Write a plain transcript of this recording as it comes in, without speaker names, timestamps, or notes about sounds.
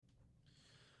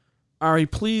Ari,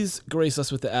 please grace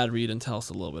us with the ad read and tell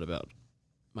us a little bit about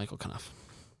Michael Knopf.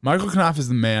 Michael Knopf is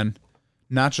the man,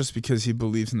 not just because he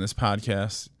believes in this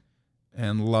podcast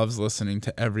and loves listening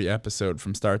to every episode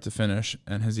from start to finish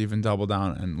and has even doubled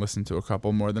down and listened to a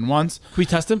couple more than once. Can we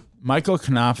test him? Michael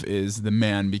Knopf is the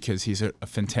man because he's a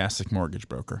fantastic mortgage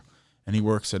broker. And he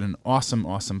works at an awesome,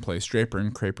 awesome place, Draper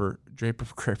and Kramer. At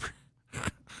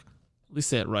least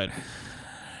say it right.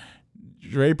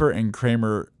 Draper and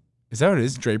Kramer. Is that what it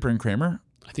is? Draper and Kramer?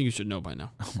 I think you should know by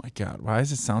now. Oh my God. Why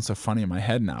does it sound so funny in my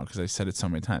head now? Because I said it so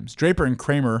many times. Draper and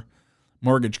Kramer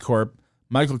Mortgage Corp.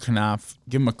 Michael Knopf.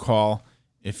 Give him a call.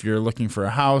 If you're looking for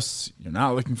a house, you're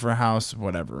not looking for a house,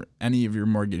 whatever. Any of your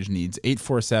mortgage needs.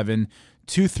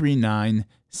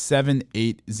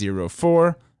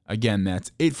 847-239-7804. Again,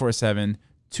 that's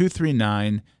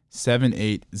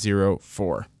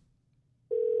 847-239-7804.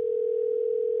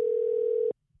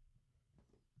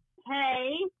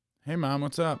 Hey. Hey, Mom,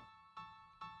 what's up?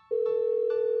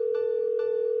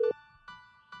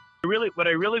 What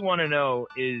I really want to know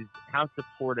is how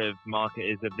supportive Malka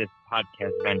is of this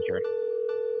podcast venture.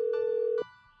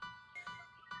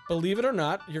 Believe it or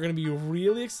not, you're going to be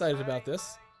really excited about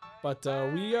this, but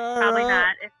we are... Probably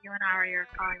not if you and Ari are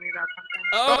calling me about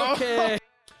something. Okay.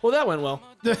 Well, that went well.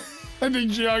 I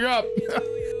think she hung up. You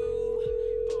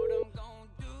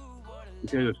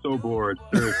guys are so bored,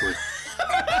 seriously.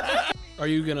 Are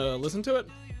you going to listen to it?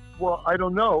 Well, I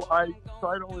don't know. I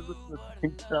try to only listen to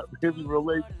things that really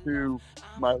relate to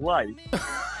my life.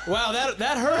 Wow,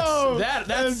 that hurts. Oh,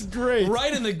 That's great.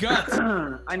 Right in the gut.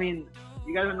 I mean,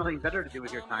 you guys have nothing better to do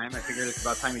with your time. I figured it's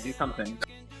about time you do something.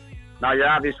 Now, you're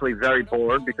obviously very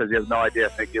bored because you have no idea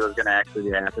if Mickey was going to actually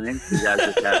be happening. You guys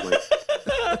just had like...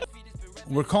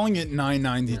 We're calling it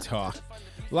 990 Talk.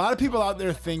 A lot of people out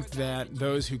there think that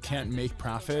those who can't make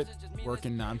profit work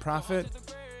in nonprofit,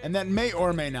 and that may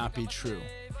or may not be true.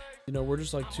 You know, we're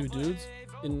just like two dudes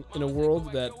in a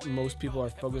world that most people are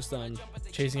focused on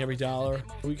chasing every dollar.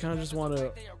 We kind of just want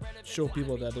to show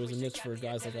people that there's a niche for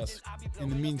guys like us. In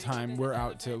the meantime, we're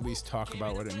out to at least talk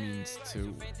about what it means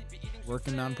to work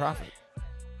in nonprofit.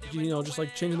 You know, just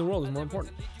like changing the world is more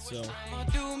important. So.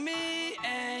 Do me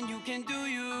and you can do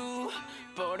you,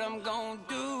 but I'm gonna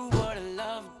do what I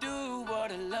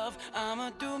love, I'ma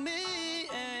do me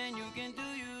and you can do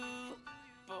you,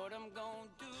 but I'm gonna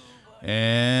do.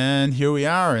 And here we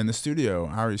are in the studio.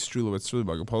 Ari Strulowitz, Struli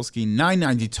Bogopolsky,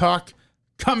 990 Talk,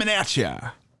 coming at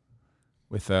ya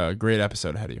with a great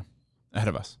episode ahead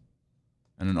of us,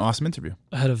 and an awesome interview.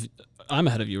 I'm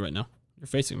ahead of you right now. You're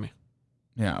facing me.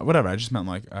 Yeah, whatever. I just meant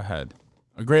like ahead.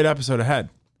 A great episode ahead.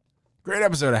 Great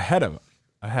episode ahead.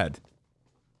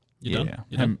 You done? Yeah.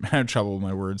 You done? I had trouble with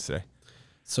my words today.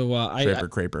 So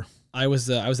Craper. I was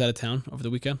out of town over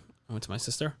the weekend. I went to my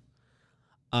sister.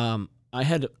 I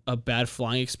had a bad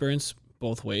flying experience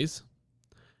both ways,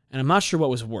 and I'm not sure what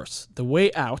was worse. The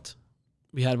way out,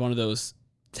 we had one of those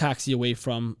taxi away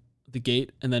from the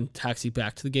gate and then taxi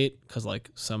back to the gate because like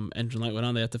some engine light went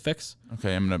on they had to fix.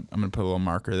 Okay, I'm gonna put a little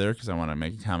marker there because I want to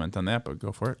make a comment on that, but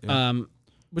go for it. Yeah.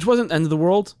 Which wasn't the end of the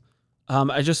world.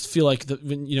 I just feel like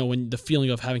when the feeling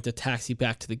of having to taxi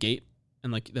back to the gate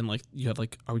and then you have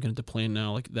like, are we going to deplane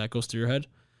now? Like that goes through your head.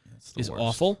 Is worst.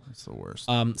 Awful. It's the worst.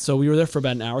 So we were there for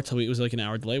about an hour till it was like an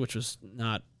hour delay, which was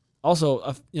not. Also,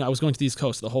 I was going to the East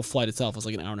Coast. So the whole flight itself was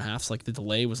like an hour and a half. So like the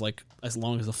delay was like as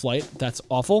long as the flight. That's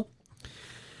awful.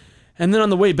 And then on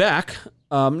the way back,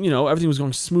 everything was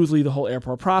going smoothly. The whole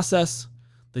airport process.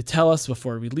 They tell us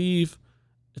before we leave,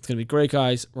 it's gonna be great,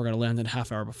 guys. We're gonna land in a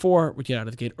half hour before. We get out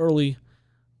of the gate early.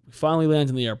 We finally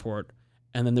land in the airport,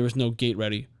 and then there was no gate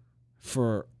ready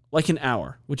for like an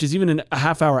hour, which is even a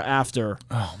half hour after.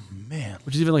 Oh man!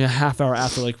 Which is even like a half hour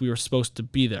after like we were supposed to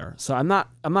be there. So I'm not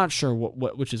sure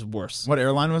which is worse. What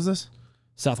airline was this?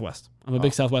 Southwest. I'm a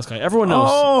big Southwest guy. Everyone knows.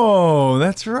 Oh,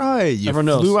 that's right. You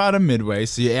Everyone flew knows. out of Midway,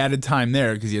 so you added time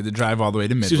there because you had to drive all the way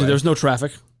to Midway. Excuse me. There's no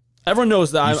traffic. Everyone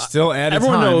knows that. You still added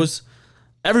everyone time. knows.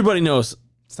 Everybody knows.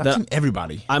 Stop that saying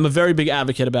everybody. I'm a very big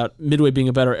advocate about Midway being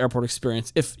a better airport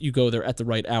experience if you go there at the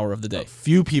right hour of the day.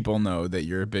 Few people know that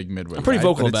you're a big Midway I'm pretty guy,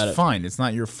 vocal but about it's it. fine. It's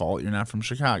not your fault. You're not from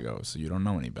Chicago, so you don't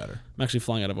know any better. I'm actually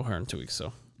flying out of O'Hare in 2 weeks,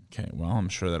 so Okay, well, I'm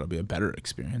sure that'll be a better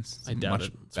experience. It's I a doubt much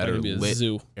it. It's better probably gonna be a lit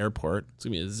zoo. airport. It's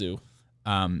gonna be a zoo.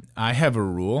 I have a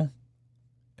rule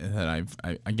that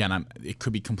it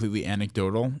could be completely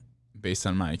anecdotal based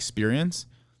on my experience,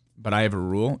 but I have a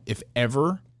rule. If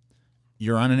ever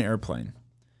you're on an airplane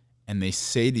and they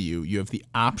say to you, you have the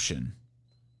option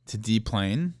to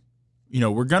deplane,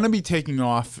 we're going to be taking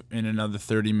off in another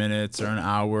 30 minutes or an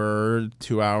hour,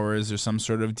 2 hours, or some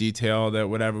sort of detail that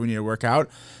whatever we need to work out,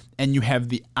 and you have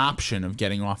the option of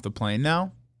getting off the plane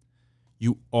now,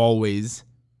 you always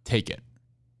take it.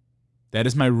 That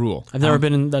is my rule. I've never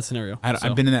been in that scenario.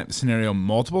 I've been in that scenario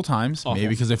multiple times, Awful. maybe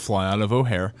because I fly out of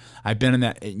O'Hare. I've been in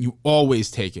that. You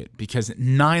always take it because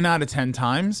 9 out of 10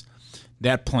 times,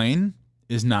 that plane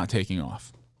is not taking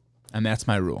off. And that's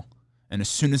my rule. And as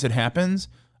soon as it happens,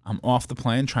 I'm off the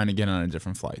plane trying to get on a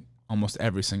different flight almost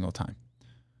every single time.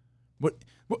 What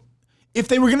if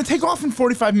they were going to take off in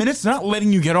 45 minutes, they're not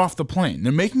letting you get off the plane.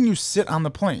 They're making you sit on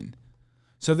the plane.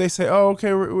 So they say, "Oh,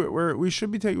 okay, we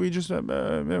should be taking. We're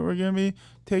gonna be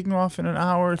taking off in an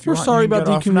hour. If We're sorry about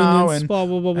the inconvenience. and, blah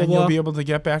blah blah blah. and you'll be able to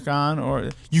get back on, or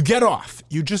you get off.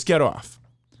 You just get off."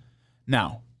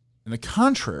 Now, in the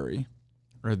contrary,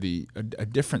 or a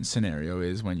different scenario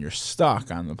is when you're stuck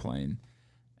on the plane,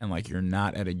 and like you're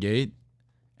not at a gate,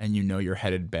 and you know you're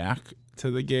headed back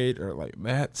to the gate, or like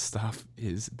that stuff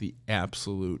is the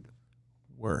absolute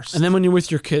worst. And then when you're with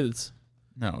your kids.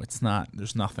 No, it's not.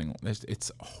 There's nothing.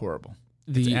 It's horrible.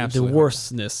 The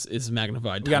worstness is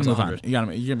magnified. You gotta move on. 100. You're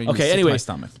gonna make me Okay. sick to Anyway, my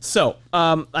stomach. so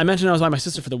I mentioned I was by my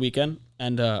sister for the weekend,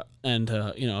 and I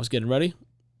was getting ready,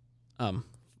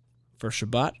 for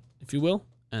Shabbat, if you will,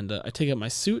 and I take out my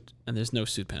suit, and there's no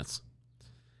suit pants,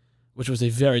 which was a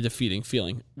very defeating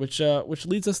feeling. Which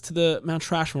leads us to the Mount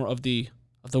Trashmore of the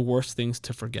worst things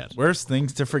to forget. Worst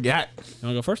things to forget. You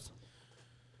want to go first?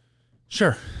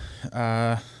 Sure.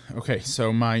 Okay,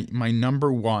 so my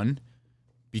number one,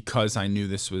 because I knew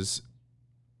this was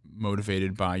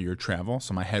motivated by your travel,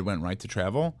 so my head went right to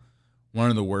travel. One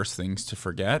of the worst things to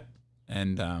forget,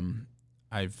 and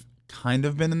I've kind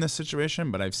of been in this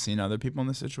situation, but I've seen other people in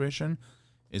this situation,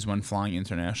 is when flying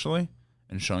internationally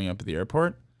and showing up at the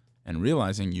airport and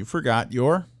realizing you forgot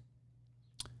your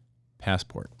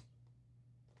passport.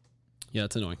 Yeah,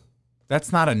 it's annoying.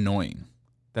 That's not annoying.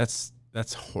 That's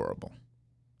horrible.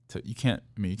 You can't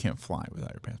fly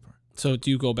without your passport. So do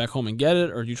you go back home and get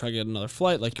it, or do you try to get another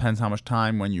flight? Like, Depends how much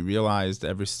time. When you realized,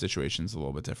 every situation's a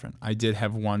little bit different. I did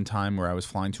have one time where I was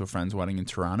flying to a friend's wedding in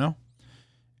Toronto,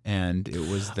 and it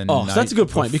was the night so that's a good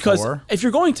point, because before. if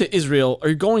you're going to Israel or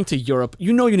you're going to Europe,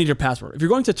 you know you need your passport. If you're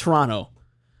going to Toronto,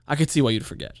 I could see why you'd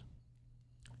forget.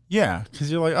 Yeah,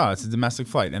 because you're like, oh, it's a domestic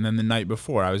flight. And then the night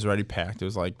before, I was already packed. It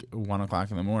was like 1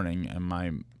 o'clock in the morning, and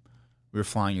we were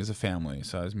flying as a family.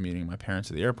 So I was meeting my parents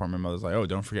at the airport. My mother's like, oh,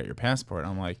 don't forget your passport.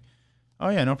 I'm like, oh,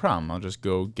 yeah, no problem. I'll just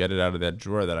go get it out of that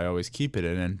drawer that I always keep it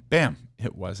in. And bam,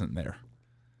 it wasn't there.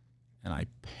 And I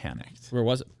panicked. Where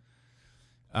was it?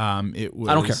 It was.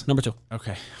 I don't care. Number 2.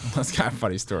 Okay. That's kind of a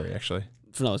funny story, actually.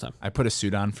 For another time. I put a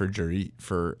suit on for jury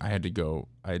I had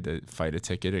to fight a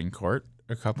ticket in court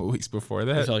a couple of weeks before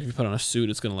that. So like if you put on a suit,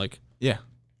 it's going to like... Yeah.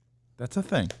 That's a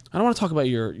thing. I don't want to talk about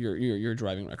your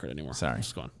driving record anymore. Sorry.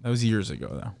 Just go on. That was years ago,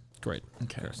 though. Great.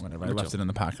 Okay. Cares. Whatever. I Number left 2. it in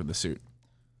the pocket of the suit.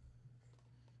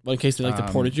 Well, in case they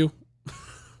deported you?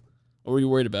 What were you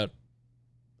worried about?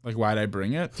 Like, why'd I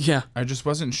bring it? Yeah. I just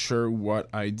wasn't sure what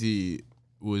ID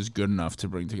was good enough to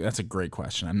bring together. That's a great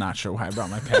question. I'm not sure why I brought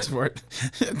my passport.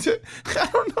 I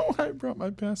don't know why I brought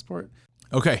my passport.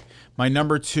 Okay. My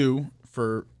number 2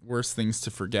 for worst things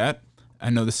to forget. I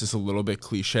know this is a little bit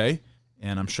cliche,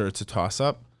 and I'm sure it's a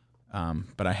toss-up.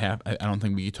 But I don't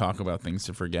think we can talk about things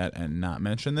to forget and not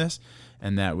mention this,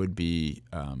 and that would be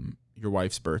your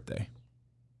wife's birthday.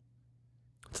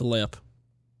 It's a layup.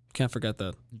 Can't forget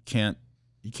that. You can't.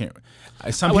 When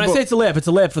I say it's a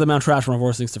layup for the Mount Trashmore of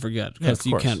worst things to forget, because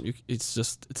you can't.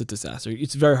 It's a disaster.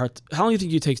 It's very hard. How long do you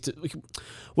think it takes to? Like,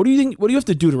 what do you think? What do you have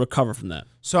to do to recover from that?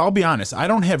 So I'll be honest. I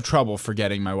don't have trouble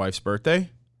forgetting my wife's birthday,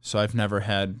 so I've never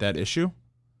had that issue.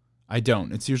 I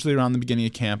don't. It's usually around the beginning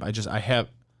of camp.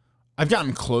 I've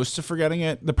gotten close to forgetting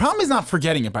it. The problem is not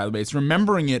forgetting it, by the way. It's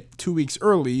remembering it 2 weeks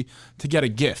early to get a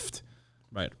gift.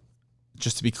 Right.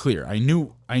 Just to be clear, I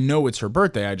know it's her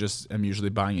birthday. I just am usually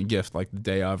buying a gift like the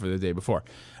day of or the day before.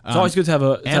 It's always good to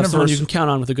have someone you can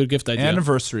count on with a good gift idea.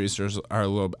 Anniversaries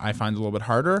are I find a little bit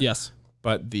harder. Yes.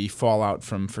 But the fallout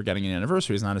from forgetting an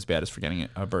anniversary is not as bad as forgetting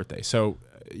a birthday. So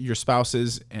your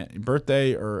spouse's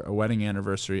birthday or a wedding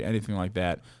anniversary, anything like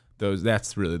that,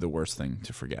 that's really the worst thing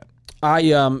to forget. I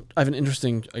have an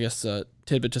interesting, I guess,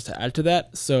 tidbit just to add to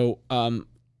that. So,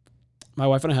 my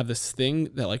wife and I have this thing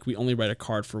that like we only write a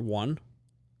card for one,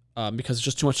 because it's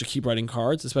just too much to keep writing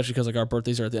cards, especially because like our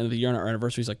birthdays are at the end of the year and our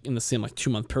anniversaries like in the same like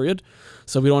 2-month period.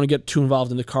 So we don't want to get too involved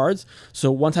in the cards.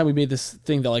 So one time we made this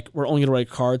thing that like we're only gonna write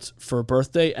cards for a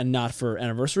birthday and not for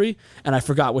anniversary, and I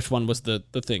forgot which one was the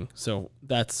thing. So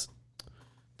that's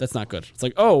not good. It's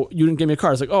like, oh, you didn't give me a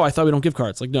card. It's like, oh, I thought we don't give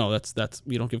cards. Like, no, that's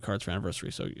we don't give cards for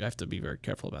anniversary. So you have to be very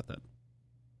careful about that.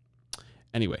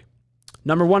 Anyway,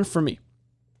 number 1 for me.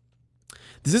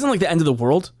 This isn't like the end of the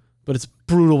world, but it's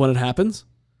brutal when it happens.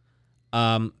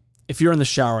 if you're in the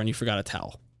shower and you forgot a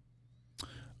towel.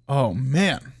 Oh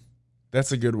man,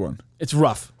 that's a good one. It's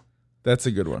rough. That's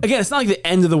a good one. Again, it's not like the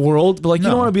end of the world, but like you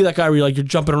No. don't want to be that guy where you're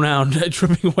jumping around,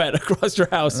 dripping wet across your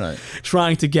house, Right.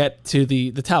 trying to get to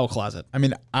the towel closet. I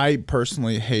mean, I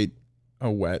personally hate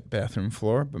a wet bathroom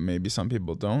floor, but maybe some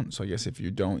people don't. So I guess if you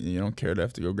don't care to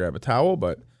have to go grab a towel.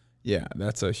 But yeah,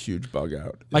 that's a huge bug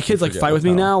out. My if you kids like forget fight a with me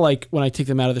towel. now. Like when I take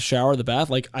them out of the shower, or the bath,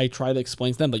 like I try to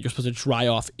explain to them that you're supposed to dry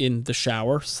off in the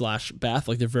shower / bath.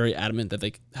 Like they're very adamant that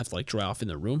they have to like dry off in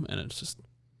their room, and it's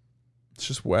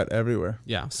just wet everywhere.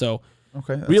 yeah. So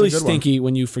Okay, that's really a good stinky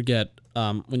when you forget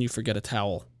a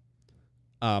towel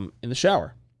in the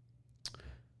shower.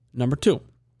 Number 2,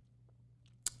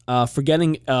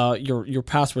 forgetting your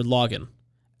password login,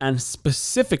 and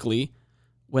specifically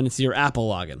when it's your Apple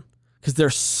login, because they're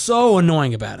so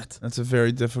annoying about it. That's a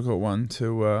very difficult one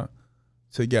to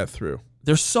get through.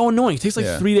 They're so annoying. It takes like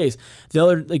Yeah. 3 days. The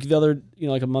other, like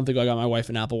a month ago, I got my wife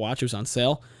an Apple Watch. It was on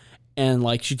sale, and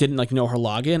like she didn't like know her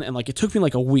login, and like it took me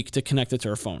like a week to connect it to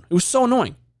her phone. It was so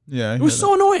annoying. Yeah, It was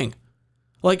so annoying.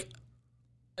 Like,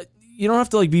 you don't have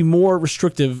to like be more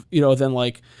restrictive, than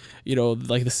like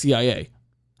the CIA.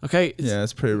 Okay.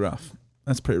 It's pretty rough.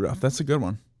 That's pretty rough. That's a good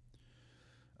one.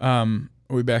 Are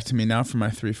we back to me now for my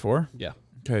 3-4? Yeah.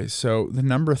 Okay, so the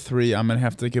number 3, I'm gonna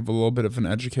have to give a little bit of an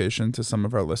education to some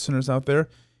of our listeners out there.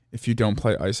 If you don't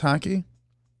play ice hockey,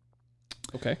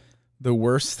 Okay. the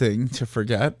worst thing to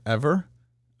forget ever,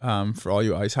 for all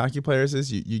you ice hockey players,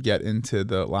 is you get into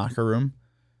the locker room,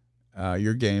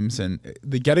 your games, and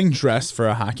the getting dressed for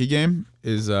a hockey game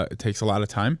is it takes a lot of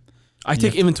time. I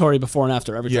take inventory before and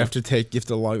after every You time. have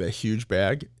to lug that huge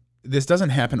bag. This doesn't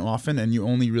happen often, and you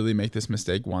only really make this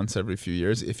mistake once every few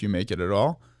years if you make it at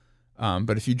all.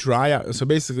 But if you dry out, so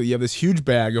basically you have this huge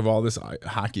bag of all this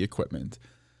hockey equipment,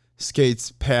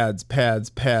 skates, pads,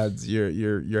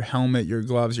 your helmet, your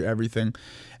gloves, your everything,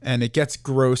 and it gets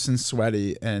gross and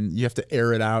sweaty, and you have to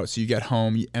air it out. So you get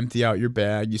home, you empty out your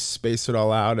bag, you space it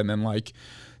all out, and then like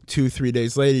 2-3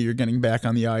 days later, you're getting back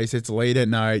on the ice. It's late at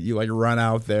night. You like run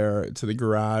out there to the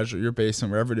garage or your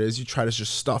basement, wherever it is. You try to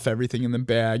just stuff everything in the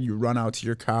bag. You run out to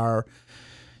your car.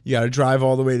 You got to drive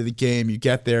all the way to the game. You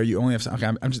get there. You only have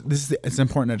it's an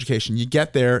important education. You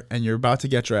get there and you're about to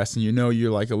get dressed, and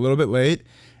you're like a little bit late,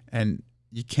 and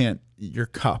you can't. Your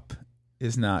cup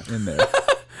is not in there.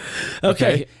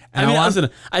 Okay. And listen,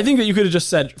 I think that you could have just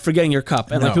said forgetting your cup,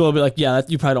 and like No. people will be like, yeah,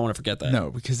 you probably don't want to forget that. No,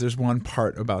 because there's one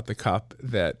part about the cup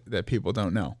that people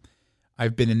don't know.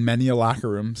 I've been in many locker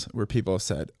rooms where people have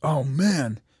said, "Oh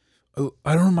man,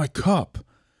 I don't have my cup.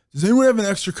 Does anyone have an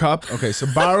extra cup?" Okay, so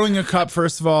borrowing a cup,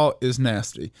 first of all, is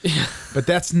nasty. But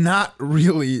that's not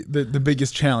really the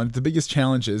biggest challenge. The biggest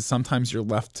challenge is sometimes you're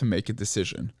left to make a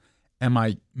decision. Am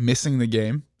I missing the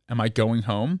game? Am I going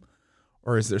home?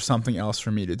 Or is there something else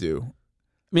for me to do?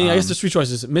 I mean, I guess there's 3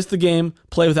 choices: miss the game,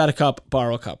 play without a cup,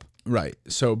 borrow a cup. Right.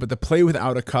 So, but the play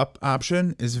without a cup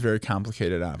option is a very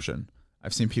complicated option.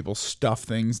 I've seen people stuff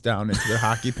things down into their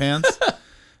hockey pants.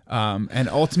 And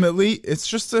ultimately, it's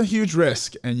just a huge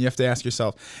risk, and you have to ask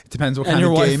yourself. It depends what kind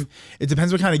of game. It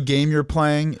depends what kind of game you're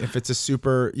playing. If it's a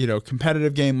super,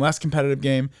 competitive game, less competitive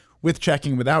game, with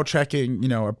checking, without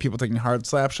checking, are people taking hard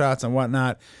slap shots and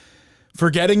whatnot?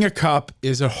 Forgetting a cup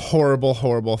is a horrible,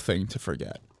 horrible thing to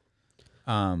forget.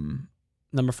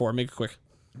 Number 4, make it quick.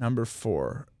 Number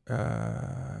 4,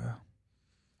 I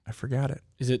forgot it.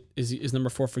 Is number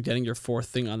 4 forgetting your 4th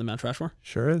thing on the Mount Rushmore?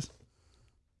 Sure is.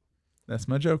 That's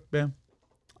my joke, Bam.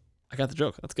 I got the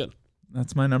joke. That's good.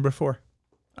 That's my number 4.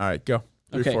 All right, go.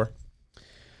 3, Okay. 4.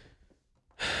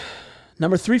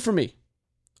 Number 3 for me,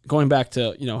 going back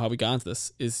to how we got into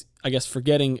this, is I guess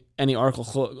forgetting any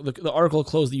article the article of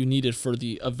clothes that you needed for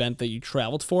the event that you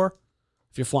traveled for.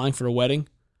 If you're flying for a wedding,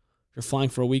 if you're flying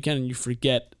for a weekend, and you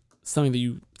forget something that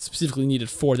you specifically needed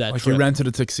for that Like trip. you rented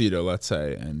a tuxedo, let's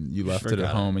say, and you left it at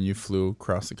forgot home, and you flew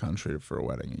across the country for a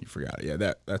wedding, and you forgot it.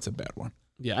 Yeah, that's a bad one.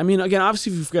 Yeah, I mean, again,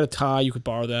 obviously, if you forget a tie, you could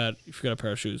borrow that. If you forget a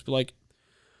pair of shoes, but like,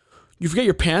 you forget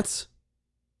your pants,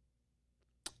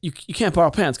 you can't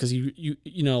borrow pants because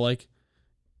I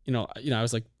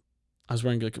was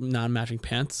wearing like non-matching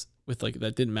pants with like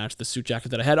that didn't match the suit jacket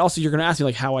that I had. Also, you're gonna ask me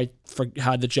like how I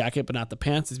had the jacket but not the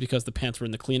pants. Is because the pants were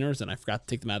in the cleaners and I forgot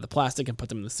to take them out of the plastic and put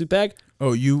them in the suit bag.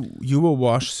 Oh, you will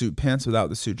wash suit pants without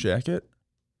the suit jacket?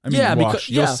 I mean, Yeah, wash. because-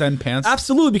 You'll yeah. send pants?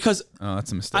 Absolutely, because Oh,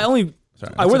 that's a mistake. I only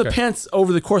Sorry, I that's wear the okay. pants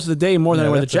over the course of the day more than Yeah,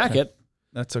 I wear the that's okay. jacket.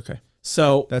 That's okay.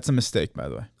 So That's a mistake, by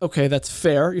the way. okay, that's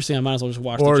fair. You're saying I might as well just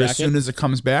wash Or the as jacket. soon as it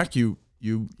comes back, you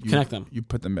Connect them. You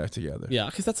put them back together. Yeah,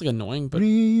 because that's like annoying. But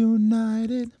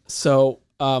Reunited. so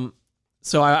I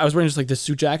was wearing just like this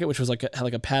suit jacket, which was like had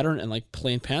like a pattern and like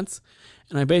plain pants,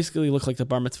 and I basically look like the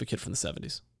bar mitzvah kid from the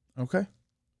 70s. Okay.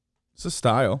 It's a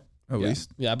style, at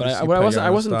least. Yeah, but At I least you peg out a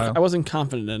style. wasn't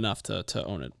confident enough to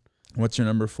own it. What's your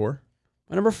number 4?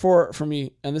 My number 4 for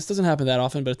me, and this doesn't happen that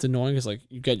often, but it's annoying, is like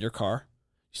you get in your car,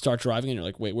 you start driving, and you're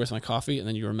like, wait, where's my coffee? And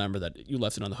then you remember that you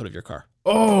left it on the hood of your car.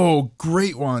 Oh,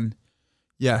 great one.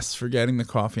 Yes, forgetting the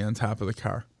coffee on top of the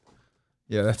car.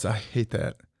 Yeah, I hate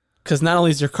that. Because not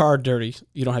only is your car dirty,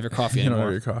 you don't have your coffee You don't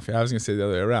anymore. have your coffee. I was going to say the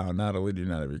other way around. Not only do you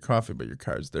not have your coffee, but your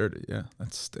car's dirty. Yeah,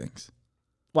 that stinks.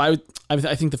 Well, I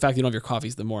think the fact that you don't have your coffee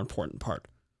is the more important part.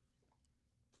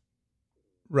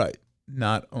 Right.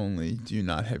 Not only do you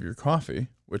not have your coffee,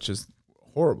 which is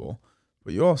horrible,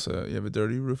 but you have a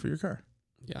dirty roof of your car.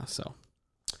 Yeah, so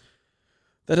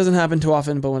that doesn't happen too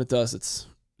often, but when it does, it's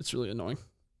really annoying.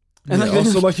 And And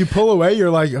also, like, you pull away,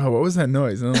 you're like, oh, what was that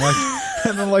noise? And then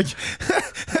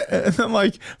and then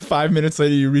like 5 minutes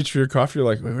later, you reach for your coffee. You're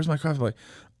like, wait, where's my coffee? Like,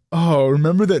 oh,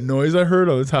 remember that noise I heard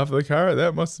on the top of the car?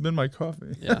 That must have been my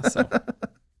coffee. Yeah, so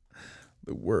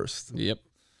The worst. yep.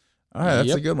 All right, that's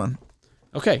Yep. a good one.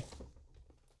 Okay.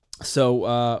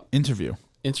 So Interview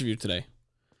today.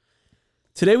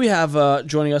 Today we have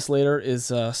joining us later is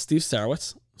Steve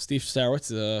Sarowitz. Steve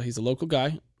Sarowitz, he's a local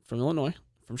guy from Illinois,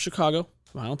 from Chicago,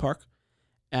 from Highland Park,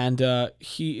 and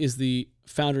he is the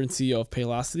founder and CEO of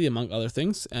Paylocity, among other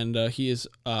things. And he is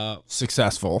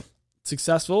successful,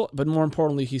 but more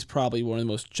importantly, he's probably one of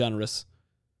the most generous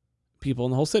people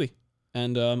in the whole city.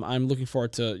 And I'm looking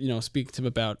forward to speak to him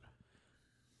about,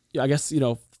 I guess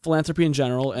philanthropy in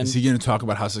general. And is he going to talk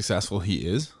about how successful he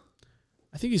is?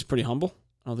 I think he's pretty humble.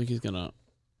 I don't think he's gonna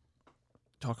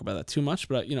talk about that too much,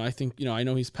 but I think I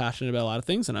know he's passionate about a lot of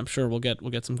things, and I'm sure we'll get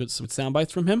some sound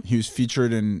bites from him. He was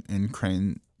featured in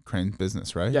Crane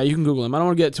Business, right? Yeah, you can Google him. I don't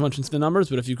want to get too much into the numbers,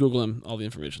 but if you Google him, all the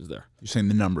information's there. You're saying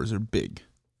the numbers are big.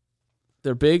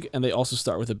 They're big, and they also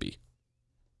start with a B.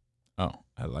 Oh,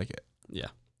 I like it. Yeah.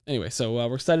 Anyway, so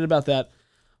we're excited about that.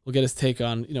 We'll get his take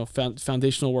on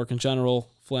foundational work in general,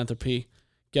 philanthropy,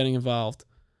 getting involved.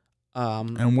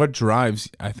 And what drives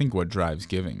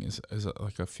giving is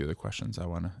like a few of the questions I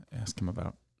want to ask him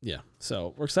about. Yeah.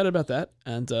 So we're excited about that,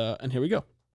 and here we go.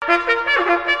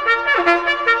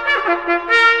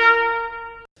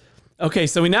 Okay,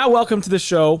 so we now welcome to the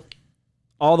show,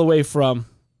 all the way from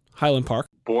Highland Park.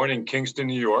 Born in Kingston,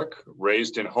 New York,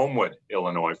 raised in Homewood,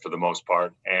 Illinois for the most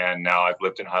part, and now I've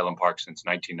lived in Highland Park since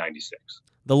 1996.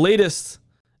 The latest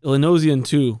Illinoisian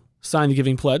to sign the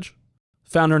Giving Pledge,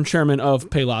 founder and chairman of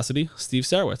Paylocity, Steve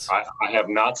Sarowitz. I have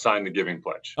not signed the Giving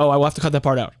Pledge. Oh, I will have to cut that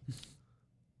part out.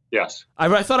 Yes.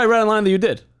 I thought I read online that you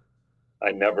did.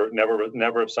 I never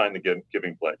have signed the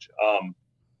Giving Pledge.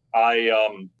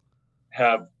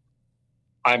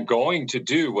 I'm going to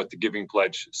do what the Giving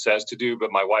Pledge says to do,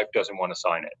 but my wife doesn't want to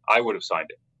sign it. I would have signed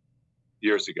it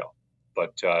years ago,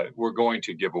 but we're going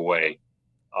to give away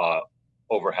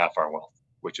over half our wealth,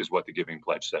 which is what the Giving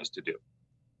Pledge says to do.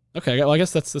 Okay, well, I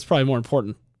guess that's probably more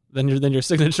important than your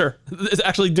signature. It's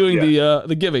actually doing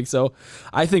the giving. So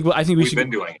I think we should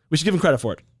give him credit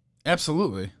for it.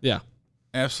 Absolutely. Yeah.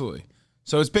 Absolutely.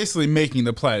 So it's basically making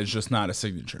the pledge, just not a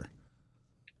signature.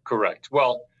 Correct.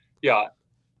 Well, yeah.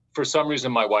 For some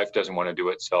reason, my wife doesn't want to do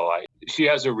it, so she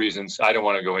has her reasons. I don't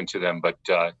want to go into them, but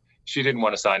she didn't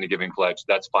want to sign the Giving Pledge.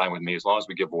 That's fine with me. As long as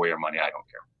we give away our money, I don't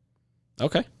care.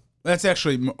 Okay. That's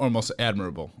actually almost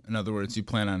admirable. In other words, you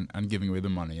plan on giving away the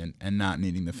money and not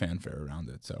needing the fanfare around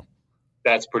it. So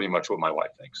that's pretty much what my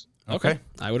wife thinks. Okay.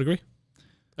 I would agree.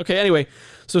 Okay, anyway,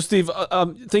 so Steve,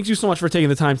 thank you so much for taking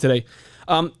the time today.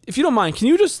 If you don't mind, can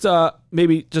you just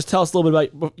maybe just tell us a little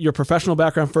bit about your professional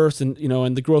background first, and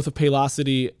and the growth of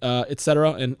Paylocity, et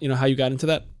cetera, and how you got into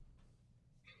that?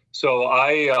 So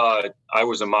I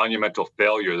was a monumental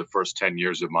failure the first 10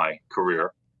 years of my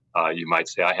career. You might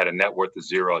say I had a net worth of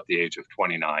zero at the age of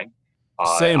 29.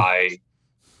 Same. How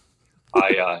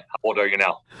old are you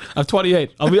now? I'm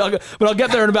 28. But I'll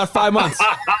get there in about 5 months.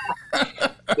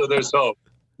 So there's hope.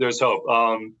 There's hope.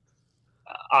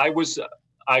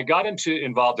 I got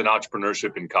involved in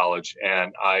entrepreneurship in college,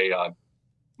 and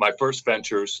my first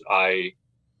ventures, I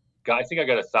think I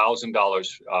got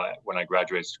 $1,000 when I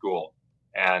graduated school.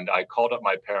 And I called up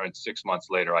my parents 6 months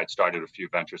later. I'd started a few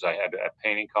ventures. I had a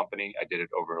painting company. I did it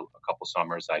over a couple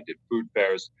summers. I did food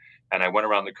fairs, and I went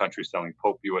around the country selling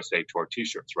Pope USA Tour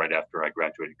T-shirts right after I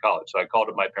graduated college. So I called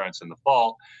up my parents in the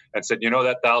fall and said,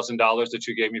 that $1,000 that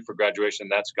you gave me for graduation,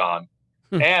 that's gone.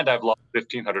 And I've lost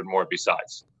 $1,500 more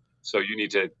besides. So you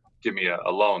need to give me a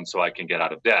loan so I can get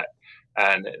out of debt.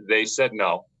 And they said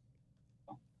no.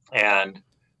 And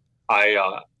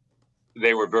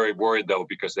they were very worried, though,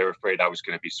 because they were afraid I was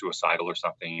going to be suicidal or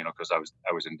something, because I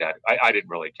was in debt. I didn't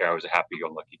really care. I was a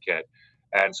happy-go-lucky kid.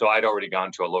 And so I'd already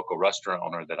gone to a local restaurant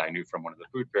owner that I knew from one of the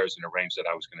food fairs and arranged that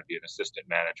I was going to be an assistant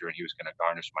manager and he was going to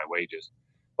garnish my wages.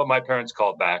 But my parents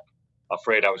called back,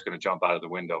 afraid I was going to jump out of the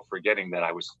window, forgetting that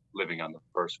I was living on the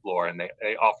first floor, and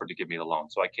they offered to give me the loan.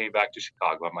 So I came back to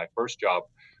Chicago, and my first job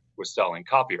was selling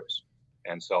copiers.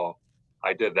 And so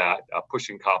I did that,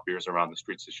 pushing copiers around the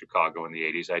streets of Chicago in the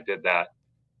 80s. I did that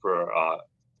for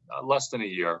less than a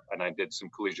year, and I did some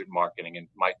collegiate marketing. And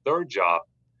my third job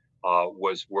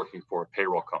was working for a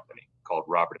payroll company called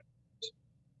Robert F. White.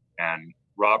 And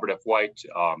Robert F. White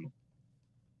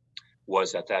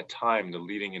was at that time the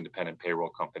leading independent payroll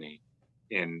company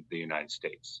in the United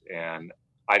States. And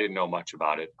I didn't know much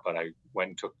about it, but I went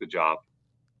and took the job.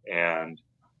 And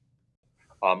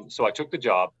so I took the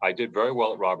job. I did very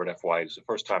well at Robert F. White. It's the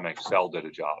first time I excelled at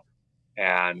a job,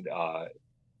 and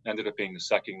ended up being the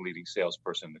second leading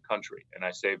salesperson in the country. And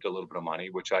I saved a little bit of money,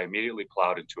 which I immediately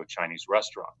plowed into a Chinese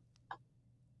restaurant.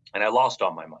 And I lost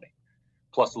all my money,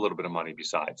 plus a little bit of money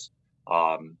besides.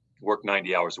 Worked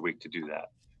 90 hours a week to do that.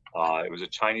 It was a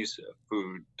Chinese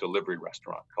food delivery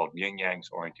restaurant called Yin Yang's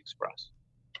Orient Express.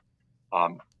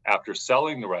 After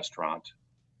selling the restaurant,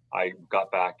 I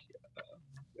got back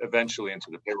eventually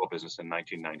into the payroll business in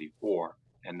 1994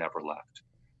 and never left.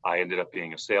 I ended up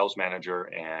being a sales manager,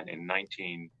 and in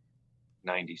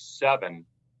 1997,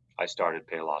 I started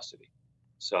Paylocity.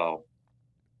 So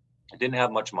I didn't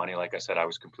have much money. Like I said, I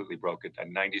was completely broke. At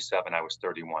 97, I was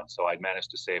 31. So I'd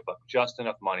managed to save up just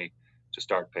enough money to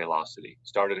start Paylocity.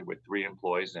 Started it with 3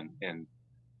 employees in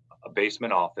a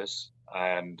basement office,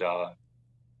 and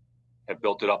have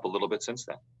built it up a little bit since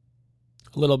then.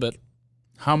 A little bit.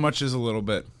 How much is a little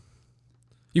bit?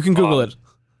 You can Google it.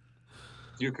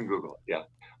 You can Google it, yeah.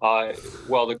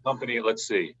 Well, the company, let's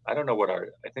see. I don't know I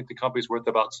think the company's worth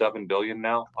about $7 billion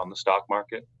now on the stock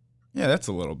market. Yeah, that's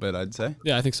a little bit, I'd say.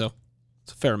 Yeah, I think so.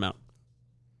 It's a fair amount.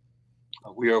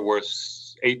 We are worth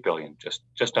 $8 billion, just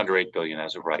under $8 billion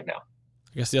as of right now.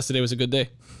 I guess yesterday was a good day.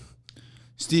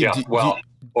 Steve, Yeah,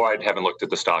 or I haven't looked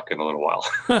at the stock in a little while.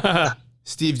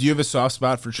 Steve, do you have a soft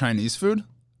spot for Chinese food?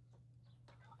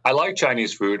 I like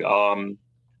Chinese food.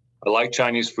 I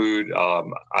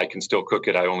can still cook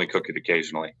it. I only cook it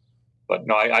occasionally. But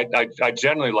no, I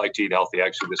generally like to eat healthy.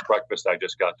 Actually, this breakfast I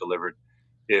just got delivered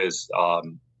is a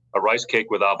rice cake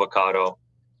with avocado,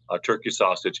 a turkey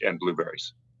sausage, and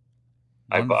blueberries.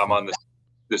 I'm on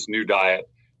this new diet.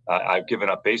 I've given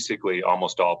up basically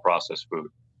almost all processed food.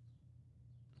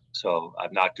 So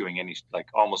I'm not doing any,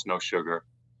 almost no sugar,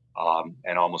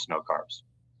 and almost no carbs.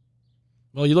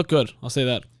 Well, you look good. I'll say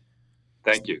that.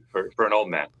 Thank you for an old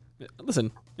man.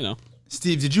 Listen,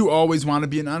 Steve, did you always want to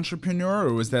be an entrepreneur,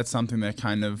 or was that something that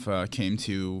kind of came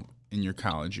to in your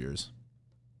college years?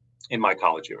 In my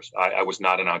college years, I was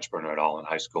not an entrepreneur at all in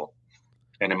high school.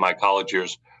 And in my college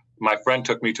years, my friend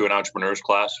took me to an entrepreneur's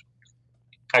class,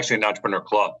 actually an entrepreneur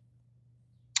club.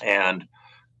 And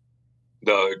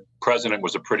the president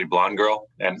was a pretty blonde girl.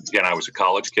 And again, I was a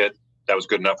college kid. That was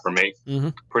good enough for me. Mm-hmm.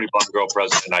 Pretty blonde girl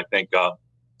president. I think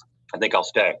I'll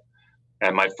stay.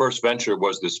 And my first venture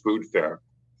was this food fair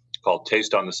called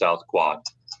Taste on the South Quad.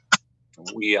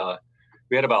 We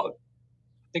had about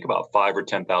 5,000 or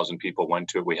 10,000 people went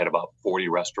to it. We had about 40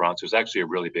 restaurants. It was actually a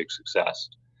really big success.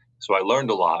 So I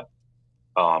learned a lot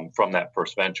from that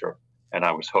first venture, and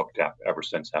I was hooked ever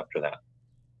since after that.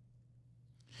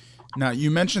 Now,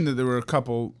 you mentioned that there were a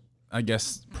couple, I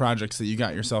guess, projects that you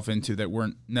got yourself into that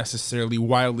weren't necessarily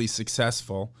wildly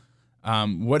successful.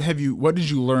 What did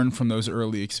you learn from those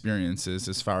early experiences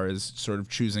as far as sort of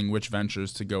choosing which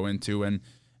ventures to go into and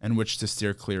which to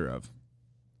steer clear of?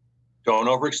 Don't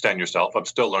overextend yourself. I'm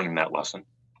still learning that lesson.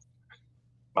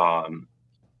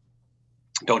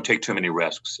 Don't take too many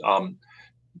risks.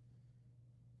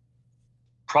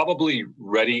 Probably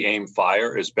ready, aim,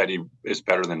 fire is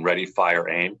better than ready, fire,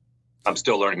 aim. I'm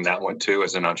still learning that one too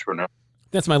as an entrepreneur.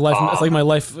 That's my life. That's like my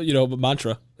life,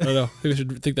 mantra. I don't know. Maybe I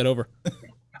should think that over.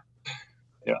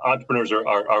 Yeah, entrepreneurs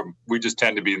are we just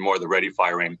tend to be more the ready,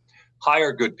 fire, aim.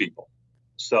 Hire good people.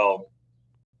 So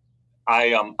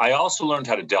I also learned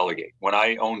how to delegate. When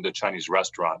I owned a Chinese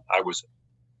restaurant,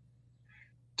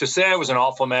 to say I was an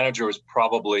awful manager was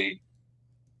probably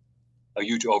a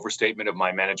huge overstatement of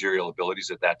my managerial abilities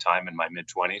at that time in my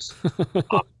mid-20s.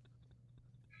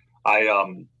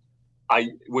 I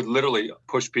would literally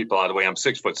push people out of the way. I'm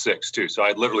 6'6" too. So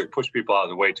I'd literally push people out of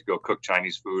the way to go cook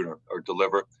Chinese food or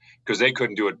deliver because they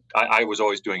couldn't do it. I was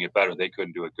always doing it better. They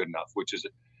couldn't do it good enough,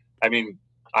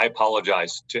 I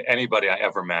apologize to anybody I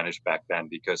ever managed back then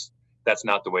because that's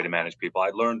not the way to manage people.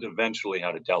 I learned eventually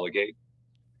how to delegate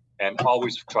and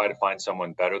always try to find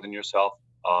someone better than yourself.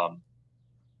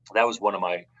 That was one of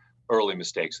my early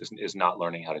mistakes is not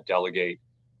learning how to delegate.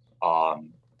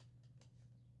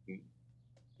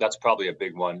 That's probably a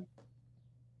big one.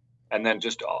 And then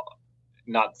just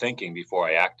not thinking before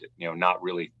I acted, not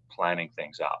really planning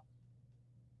things out,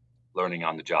 learning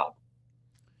on the job.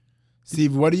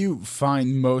 Steve, what do you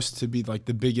find most to be like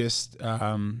the biggest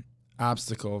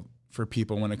obstacle for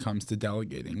people when it comes to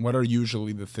delegating? What are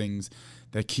usually the things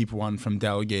that keep one from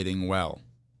delegating well?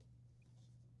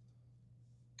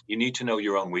 You need to know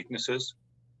your own weaknesses.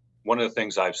 One of the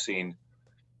things I've seen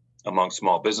among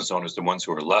small business owners, the ones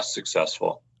who are less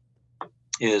successful,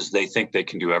 is they think they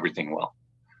can do everything well.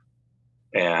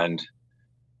 And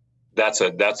that's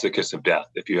the kiss of death.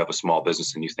 If you have a small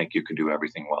business and you think you can do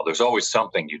everything well, there's always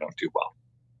something you don't do well.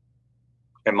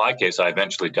 In my case, I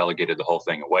eventually delegated the whole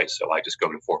thing away. So I just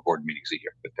go to 4 board meetings a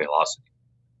year with Paylocity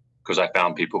because I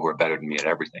found people who are better than me at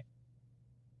everything.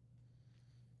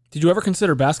 Did you ever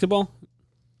consider basketball?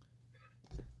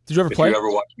 Did you ever play?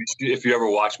 If you ever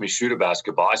watch me shoot a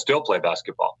basketball, I still play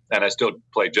basketball, and I still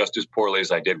play just as poorly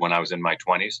as I did when I was in my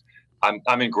 20s.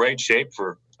 I'm in great shape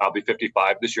I'll be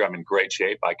 55 this year. I'm in great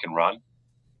shape. I can run.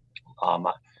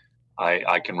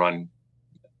 I can run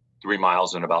 3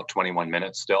 miles in about 21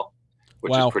 minutes still,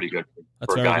 which is pretty good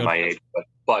for a guy my age.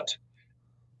 But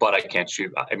I can't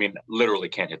shoot. I mean, literally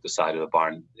can't hit the side of the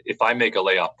barn. If I make a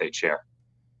layup, they cheer.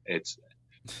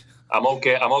 I'm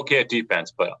okay. I'm okay at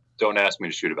defense, but don't ask me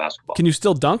to shoot a basketball. Can you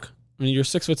still dunk? I mean, you're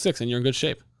 6'6" and you're in good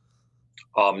shape.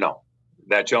 No,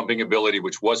 that jumping ability,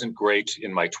 which wasn't great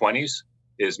in my 20s,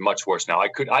 is much worse now. I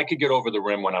could get over the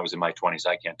rim when I was in my 20s.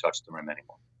 I can't touch the rim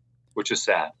anymore, which is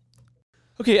sad.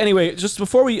 Okay. Anyway, just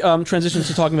before we transition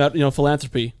to talking about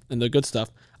philanthropy and the good stuff,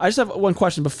 I just have one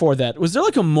question before that. Was there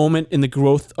like a moment in the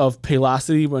growth of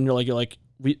Paylocity when you're like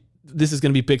this is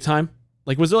going to be big time?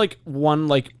 Like, was there like one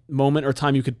like moment or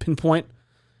time you could pinpoint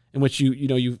in which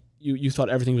you thought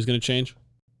everything was going to change?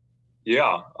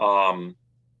 Yeah.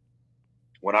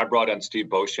 When I brought in Steve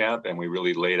Beauchamp and we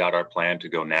really laid out our plan to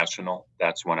go national,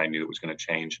 that's when I knew it was going to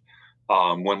change.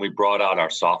 When we brought out our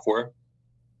software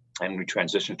and we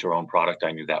transitioned to our own product,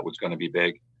 I knew that was going to be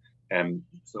big. And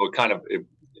so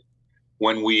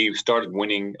when we started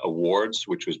winning awards,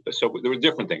 so there were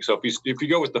different things. So if you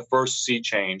go with the first sea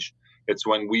change, it's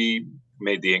when we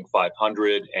made the Inc.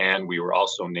 500, and we were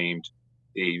also named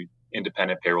the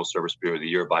Independent Payroll Service Bureau of the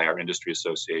Year by our industry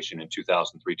association in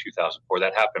 2003, 2004.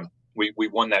 That happened. We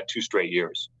won that 2 straight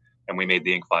years, and we made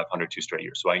the Inc. 500 2 straight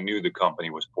years. So I knew the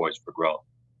company was poised for growth.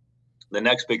 The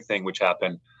next big thing which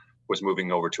happened was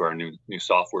moving over to our new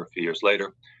software a few years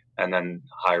later, and then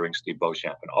hiring Steve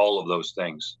Beauchamp. And all of those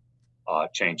things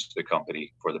changed the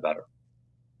company for the better.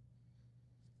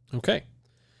 Okay.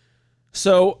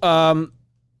 So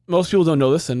most people don't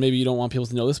know this, and maybe you don't want people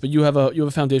to know this, but you have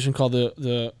a foundation called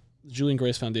the Julie and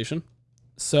Grace Foundation.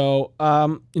 So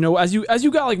as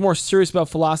you got like more serious about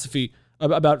philanthropy,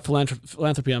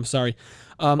 I'm sorry.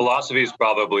 Philosophy is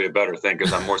probably a better thing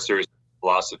because I'm more serious about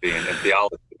philosophy and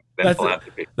theology than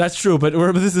philanthropy. That's true, but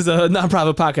this is a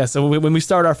nonprofit podcast, so when we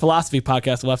start our philosophy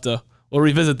podcast, we'll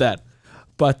revisit that.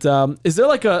 But is there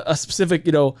like a specific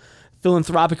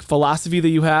philanthropic philosophy that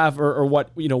you have, or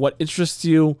what interests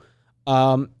you,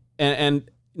 and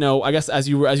I guess as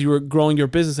you were growing your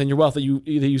business and your wealth, that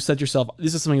you said to yourself,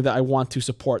 this is something that I want to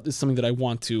support, this is something that I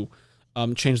want to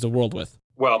change the world with?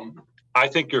 Well, I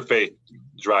think your faith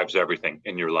drives everything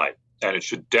in your life, and it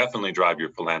should definitely drive your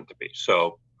philanthropy.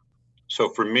 So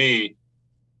for me,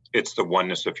 it's the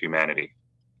oneness of humanity.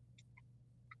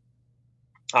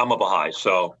 I'm a Baha'i,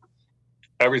 so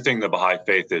everything the Baha'i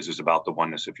faith is about the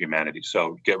oneness of humanity.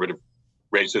 So get rid of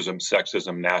racism,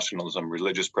 sexism, nationalism,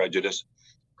 religious prejudice.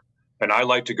 And I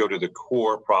like to go to the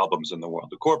core problems in the world.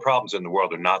 The core problems in the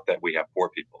world are not that we have poor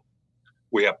people.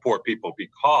 We have poor people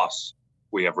because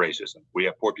we have racism. We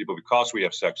have poor people because we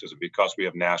have sexism, because we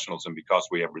have nationalism, because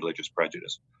we have religious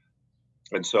prejudice.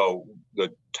 And so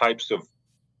the types of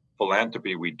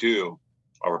philanthropy we do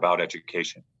are about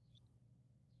education.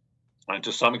 And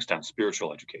to some extent,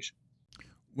 spiritual education.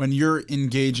 When you're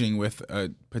engaging with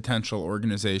a potential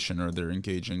organization, or they're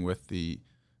engaging with the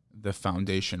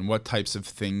foundation, what types of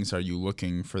things are you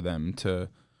looking for them to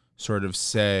sort of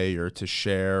say or to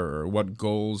share, or what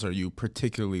goals are you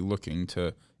particularly looking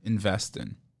to invest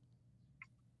in?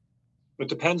 It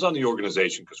depends on the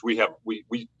organization, because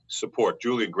we support,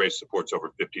 Julie and Grace supports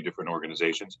over 50 different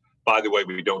organizations. By the way,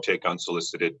 we don't take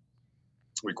unsolicited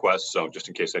requests, so just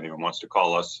in case anyone wants to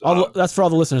call us. That's for all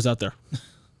the listeners out there.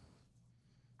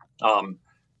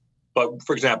 But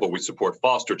for example, we support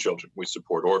foster children, we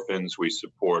support orphans, we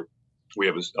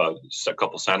have a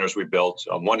couple centers we built,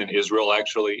 one in Israel,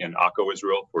 actually, in Akko,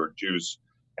 Israel, for Jews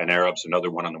and Arabs,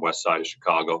 another one on the west side of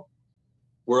Chicago.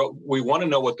 we want to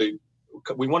know what the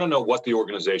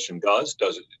organization does.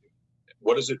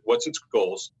 What's its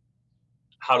goals?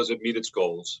 How does it meet its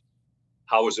goals?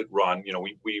 How is it run?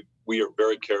 We are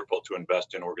very careful to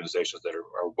invest in organizations that are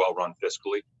well run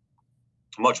fiscally,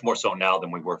 much more so now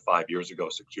than we were 5 years ago,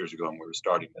 6 years ago when we were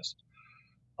starting this.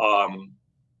 So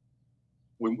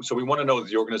we want to know that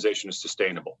the organization is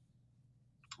sustainable.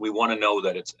 We want to know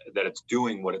that it's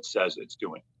doing what it says it's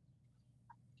doing.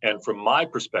 And from my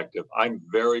perspective, I'm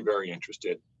very, very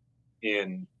interested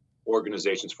in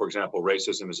organizations. For example,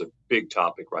 racism is a big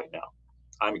topic right now.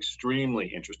 I'm extremely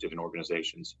interested in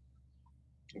organizations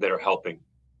that are helping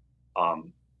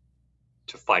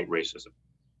to fight racism.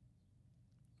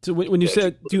 So when you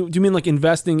said, do you mean like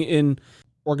investing in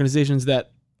organizations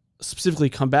that specifically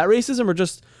combat racism, or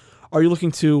just are you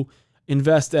looking to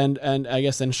invest and I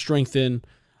guess and strengthen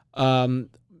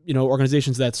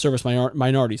organizations that service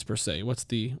minorities per se? What's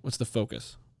the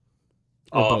focus?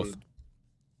 Or both?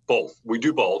 Both. We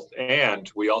do both,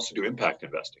 and we also do impact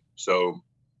investing. So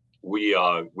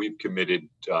we've committed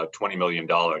 $20 million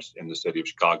in the city of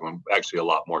Chicago, and actually a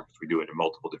lot more because we do it in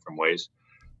multiple different ways,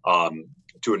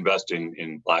 to invest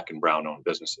in Black and brown owned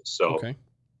businesses. So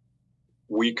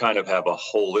we kind of have a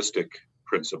holistic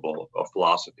principle, a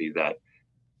philosophy that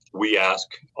we ask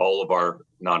all of our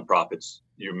nonprofits.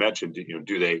 You mentioned,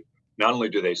 not only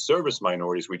do they service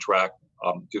minorities, we track,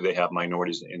 do they have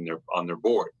minorities on their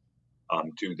board?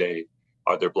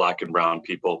 Are there Black and brown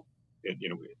people,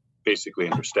 basically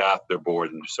in their staff, their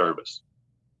board, and their service?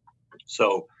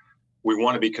 So we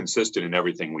want to be consistent in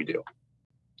everything we do.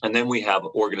 And then we have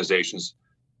organizations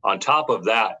on top of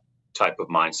that type of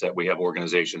mindset. We have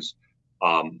organizations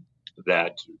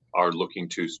that are looking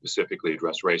to specifically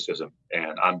address racism.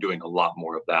 And I'm doing a lot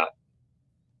more of that.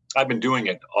 I've been doing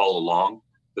it all along.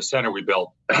 The center we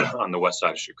built on the west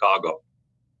side of Chicago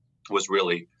was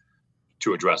really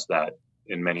to address that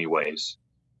in many ways.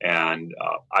 And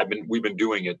we've been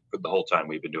doing it for the whole time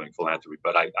we've been doing philanthropy,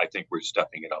 but I think we're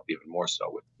stepping it up even more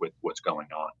so with what's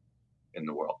going on in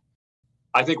the world.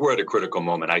 I think we're at a critical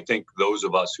moment. I think those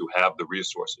of us who have the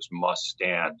resources must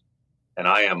stand. And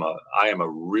I am a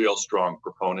real strong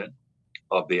proponent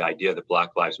of the idea that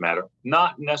Black Lives Matter,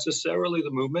 not necessarily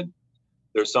the movement.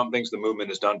 There's some things the movement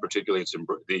has done, particularly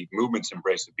the movement's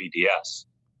embrace of BDS.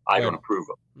 I don't approve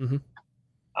of. Mm-hmm.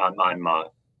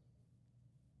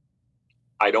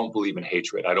 I don't believe in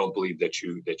hatred. I don't believe that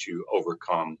you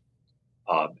overcome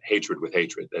hatred with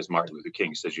hatred. As Martin Luther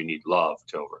King says, you need love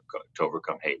to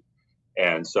overcome hate.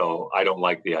 And so I don't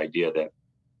like the idea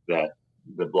that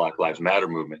the Black Lives Matter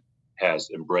movement has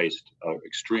embraced an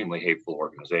extremely hateful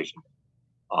organization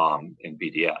in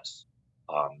BDS.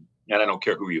 And I don't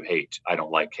care who you hate. I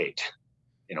don't like hate.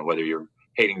 Whether you're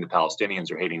hating the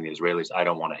Palestinians or hating the Israelis, I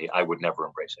don't want to hate. I would never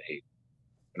embrace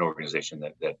an organization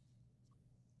that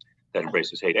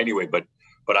embraces hate anyway. But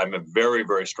I'm a very,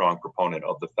 very strong proponent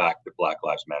of the fact that Black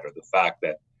Lives Matter, the fact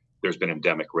that there's been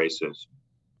endemic racism.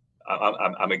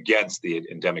 I'm against the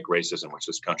endemic racism which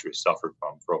this country has suffered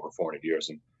from for over 400 years.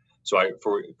 And so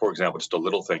for example, just a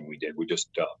little thing we did, we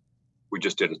just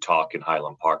did a talk in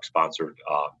Highland Park, sponsored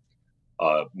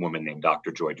a woman named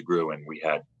Dr. Joy DeGruy, and we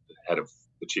had the head of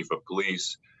the chief of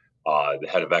police, the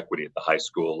head of equity at the high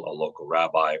school, a local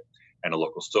rabbi, and a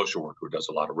local social worker who does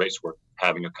a lot of race work,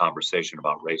 having a conversation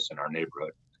about race in our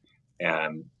neighborhood.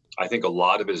 And I think a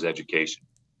lot of it is education.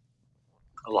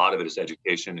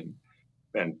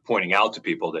 And pointing out to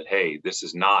people that, hey, this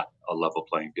is not a level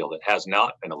playing field. It has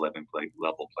not been a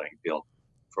level playing field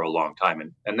for a long time.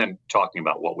 And then talking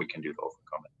about what we can do to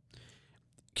overcome it.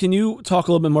 Can you talk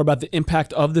a little bit more about the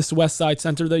impact of this West Side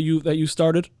Center that you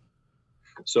started?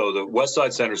 So the West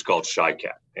Side Center is called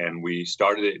ChiCat, and we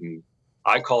started it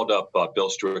I called up Bill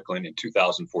Strickland in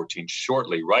 2014,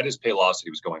 shortly, right as Paylocity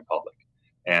was going public.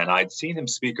 And I'd seen him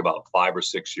speak about 5 or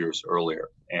 6 years earlier,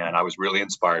 and I was really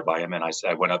inspired by him. And I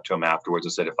went up to him afterwards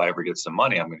and said, if I ever get some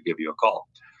money, I'm going to give you a call.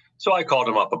 So I called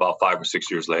him up about 5 or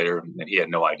 6 years later, and he had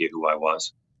no idea who I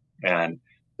was, and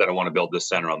that I want to build this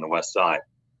center on the West Side.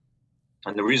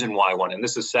 And the reason why and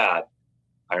this is sad,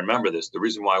 I remember this, the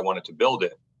reason why I wanted to build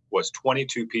it was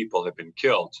 22 people had been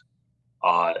killed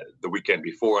the weekend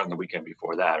before and the weekend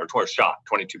before that, or shot.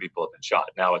 22 people have been shot.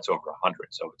 Now it's over 100,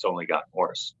 so it's only gotten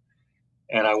worse.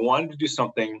 And I wanted to do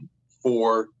something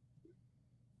for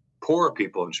poorer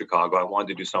people in Chicago. I wanted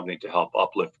to do something to help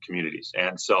uplift communities.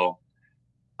 And so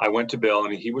I went to Bill,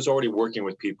 and he was already working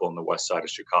with people in the west side of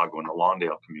Chicago in the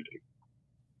Lawndale community.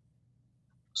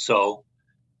 So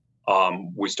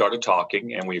we started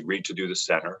talking, and we agreed to do the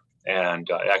center. And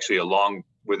actually,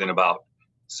 within about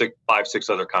 5, 6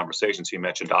 other conversations, he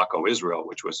mentioned Akko Israel,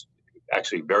 which was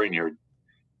actually very near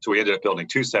So we ended up building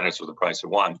 2 centers for the price of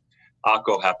one.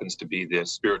 Akko happens to be the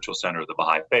spiritual center of the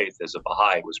Baha'i faith. As a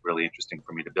Baha'i, it was really interesting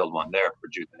for me to build one there for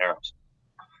Jews and Arabs.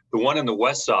 The one in the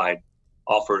west side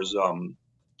offers,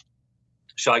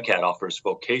 Shy-Cat offers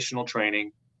vocational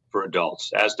training for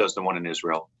adults, as does the one in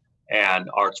Israel, and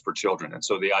arts for children. And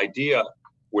so the idea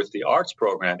with the arts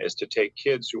program is to take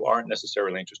kids who aren't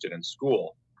necessarily interested in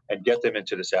school and get them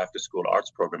into this after-school arts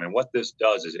program. And what this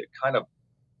does is it kind of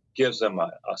gives them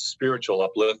a spiritual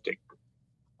uplifting,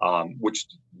 which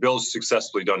Bill's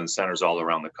successfully done in centers all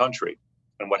around the country.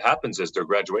 And what happens is their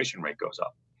graduation rate goes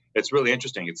up. It's really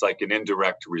interesting. It's like an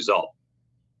indirect result.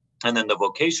 And then the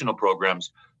vocational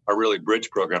programs are really bridge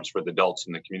programs for the adults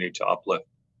in the community to uplift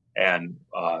and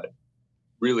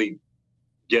really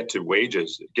get to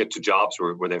wages, get to jobs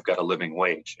where they've got a living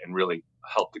wage and really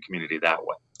help the community that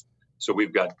way. So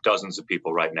we've got dozens of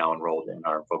people right now enrolled in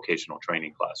our vocational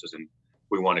training classes, and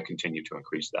we want to continue to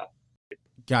increase that.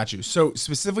 Got you. So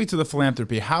specifically to the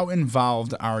philanthropy, how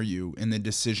involved are you in the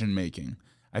decision making?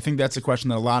 I think that's a question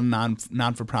that a lot of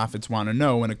non-for-profits want to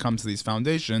know when it comes to these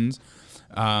foundations,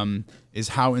 is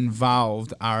how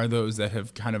involved are those that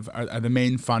have kind of are the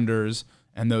main funders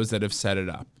and those that have set it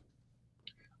up?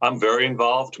 I'm very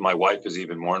involved. My wife is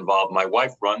even more involved. My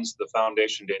wife runs the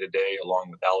foundation day to day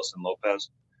along with Allison Lopez,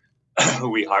 who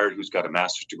we hired, who's got a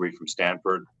master's degree from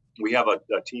Stanford. We have a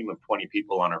team of 20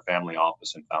 people on our family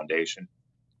office and foundation.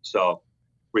 So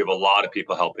we have a lot of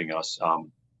people helping us.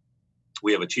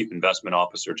 We have a chief investment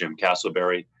officer, Jim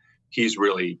Castleberry. He's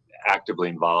really actively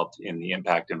involved in the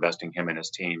impact investing, him and his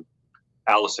team.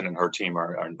 Allison and her team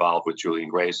are involved with Julie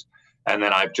and Grace. And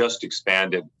then I've just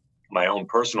expanded my own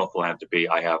personal philanthropy.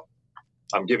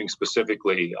 I'm giving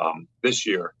specifically this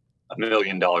year $1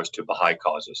 million to Baha'i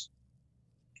causes,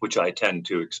 which I tend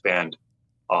to expand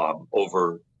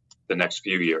over the next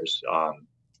few years.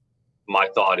 My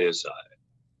thought is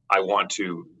I want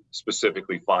to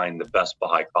specifically find the best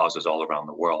Baha'i causes all around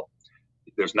the world.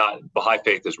 Baha'i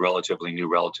faith is relatively new,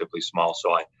 relatively small.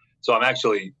 So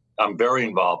I'm very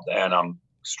involved, and I'm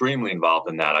extremely involved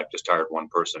in that. I've just hired one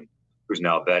person who's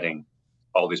now vetting.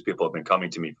 All these people have been coming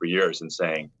to me for years and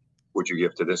saying, would you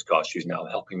give to this cause? She's now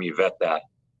helping me vet that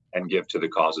and give to the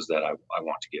causes that I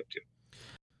want to give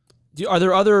to. Are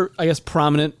there other, I guess,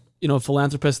 prominent,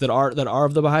 philanthropists that are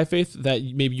of the Baha'i faith that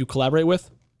maybe you collaborate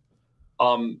with?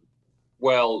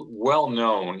 Well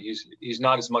known. He's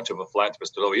not as much of a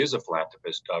philanthropist, although he is a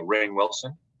philanthropist. Rainn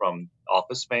Wilson from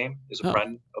Office fame is a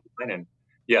friend of mine, and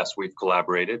yes, we've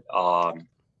collaborated.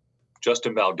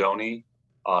 Justin Baldoni,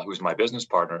 who's my business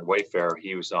partner at Wayfair,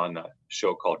 he was on a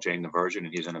show called Jane the Virgin,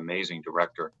 and he's an amazing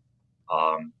director.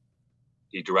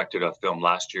 He directed a film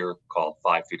last year called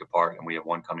 5 Feet Apart, and we have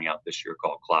one coming out this year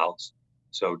called Clouds.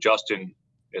 So Justin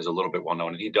is a little bit well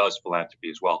known, and he does philanthropy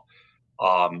as well.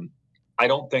 I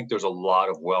don't think there's a lot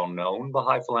of well-known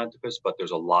Baha'i philanthropists, but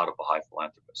there's a lot of Baha'i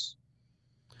philanthropists.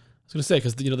 I was going to say,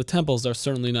 because the temples are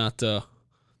certainly not. They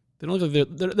don't look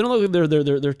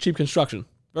like they're cheap construction.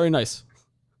 Very nice.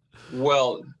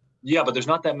 Well, yeah, but there's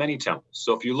not that many temples.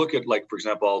 So if you look at, like, for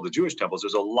example, all the Jewish temples,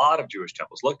 there's a lot of Jewish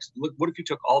temples. Look, what if you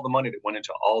took all the money that went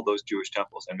into all those Jewish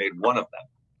temples and made one of them?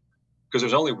 Because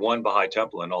there's only one Baha'i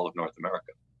temple in all of North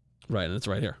America. Right, and it's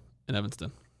right here in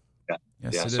Evanston. Yeah,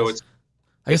 yes, yeah. It So is.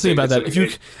 I guess think about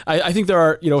that. I think there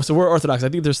are, so we're Orthodox. I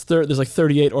think there's like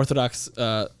 38 Orthodox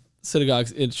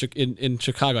synagogues in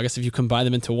Chicago. I guess if you combine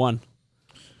them into one,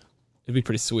 it'd be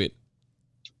pretty sweet.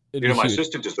 My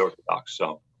sister's just Orthodox,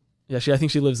 so. Yeah, I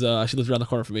think she lives around the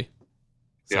corner from me.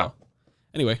 So, yeah.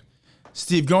 Anyway,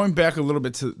 Steve, going back a little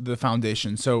bit to the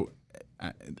foundation. So,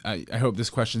 I hope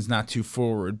this question's not too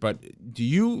forward, but do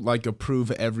you approve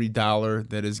every dollar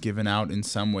that is given out in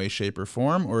some way, shape, or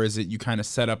form, or is it you kind of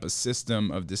set up a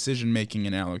system of decision making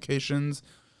and allocations,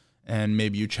 and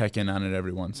maybe you check in on it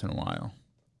every once in a while?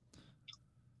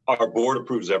 Our board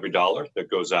approves every dollar that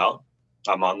goes out.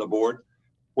 I'm on the board.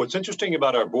 What's interesting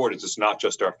about our board is it's not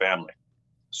just our family.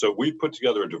 So we put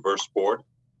together a diverse board,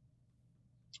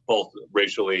 both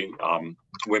racially,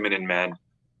 women and men.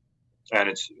 And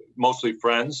it's mostly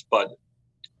friends, but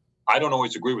I don't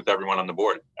always agree with everyone on the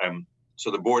board.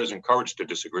 So the board is encouraged to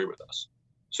disagree with us.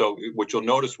 So what you'll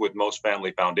notice with most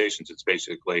family foundations, it's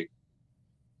basically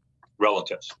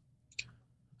relatives.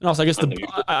 And also,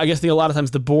 I guess a lot of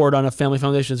times the board on a family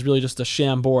foundation is really just a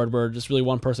sham board where just really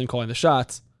one person calling the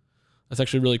shots. That's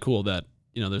actually really cool that,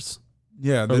 there's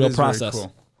a real process. Very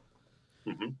cool.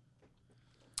 Mm-hmm.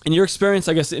 In your experience,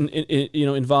 I guess, in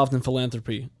involved in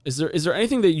philanthropy, is there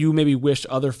anything that you maybe wish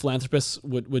other philanthropists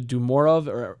would do more of,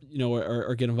 or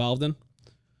get involved in,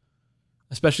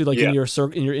 especially in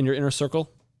your inner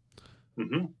circle?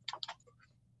 Mm-hmm.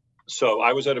 So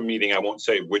I was at a meeting, I won't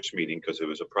say which meeting because it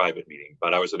was a private meeting,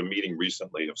 but I was at a meeting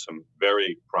recently of some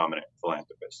very prominent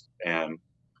philanthropists. And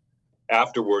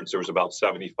afterwards, there was about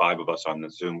 75 of us on the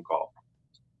Zoom call.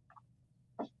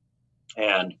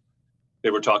 And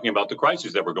they were talking about the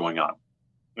crises that were going on.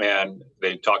 And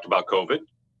they talked about COVID.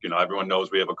 You know, everyone knows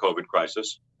we have a COVID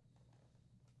crisis.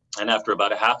 And after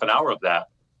about a half an hour of that,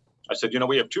 I said, you know,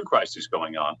 we have two crises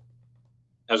going on.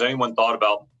 Has anyone thought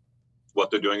about what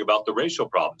they're doing about the racial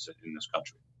problems in this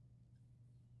country?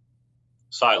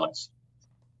 Silence.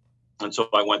 And so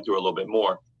I went through a little bit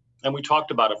more. And we talked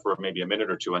about it for maybe a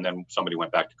minute or two, and then somebody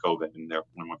went back to COVID, and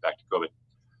everyone went back to COVID.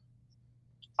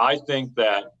 I think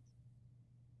that,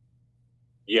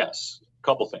 yes, a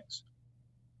couple things.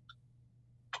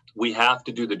 We have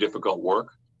to do the difficult work.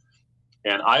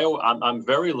 And I'm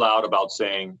very loud about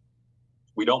saying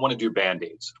we don't want to do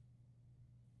Band-Aids.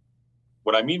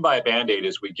 What I mean by a Band-Aid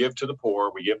is we give to the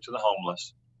poor, we give to the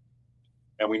homeless,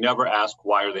 and we never ask,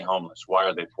 why are they homeless? Why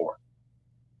are they poor?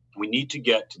 We need to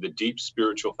get to the deep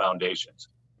spiritual foundations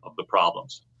of the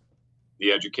problems,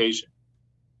 the education.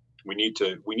 We need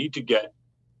to get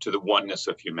to the oneness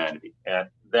of humanity. And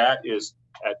that is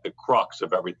at the crux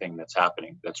of everything that's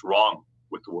happening, that's wrong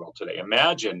with the world today.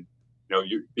 Imagine, you know,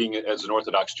 you being as an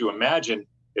Orthodox Jew, imagine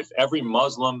if every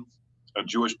Muslim and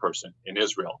Jewish person in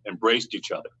Israel embraced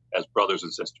each other as brothers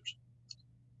and sisters.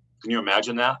 Can you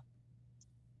imagine that?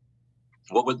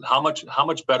 How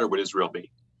much better would Israel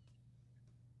be?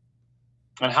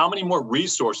 And how many more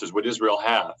resources would Israel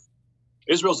have?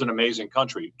 Israel's an amazing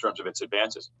country in terms of its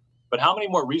advances, but how many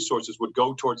more resources would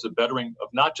go towards the bettering of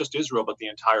not just Israel, but the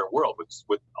entire world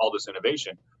with all this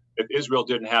innovation if Israel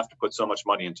didn't have to put so much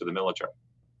money into the military?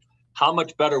 How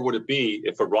much better would it be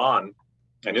if Iran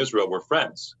and Israel were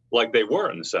friends like they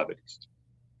were in the 70s?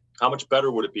 How much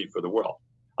better would it be for the world?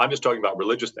 I'm just talking about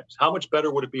religious things. How much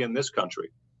better would it be in this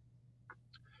country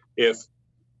if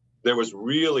there was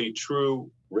really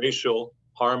true racial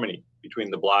harmony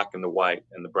between the black and the white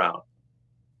and the brown?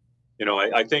 You know,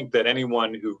 I think that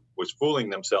anyone who was fooling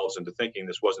themselves into thinking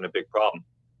this wasn't a big problem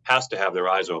has to have their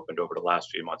eyes opened over the last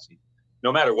few months,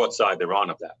 no matter what side they're on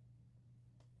of that.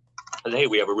 And hey,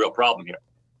 we have a real problem here.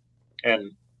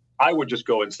 And I would just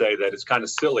go and say that it's kind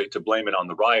of silly to blame it on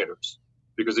the rioters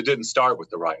because it didn't start with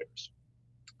the rioters.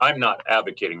 I'm not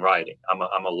advocating rioting.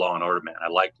 I'm a law and order man. I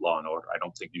like law and order. I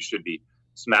don't think you should be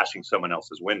smashing someone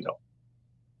else's window.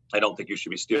 I don't think you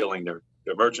should be stealing their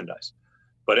merchandise.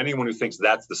 But anyone who thinks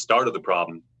that's the start of the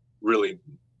problem, really,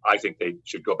 I think they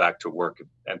should go back to work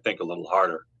and think a little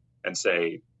harder and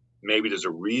say, maybe there's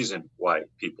a reason why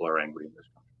people are angry in this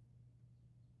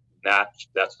country.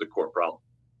 That's the core problem.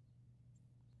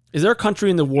 Is there a country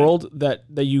in the world that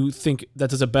you think that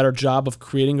does a better job of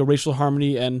creating a racial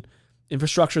harmony and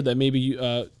infrastructure that maybe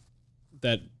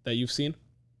that you've seen?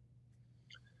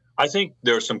 I think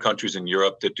there are some countries in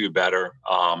Europe that do better.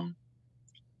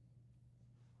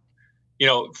 You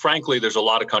know, frankly, there's a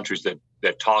lot of countries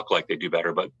that talk like they do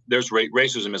better, but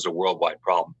racism is a worldwide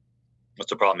problem.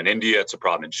 It's a problem in India. It's a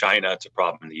problem in China. It's a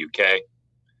problem in the UK.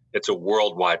 It's a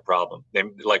worldwide problem.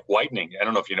 Like whitening. I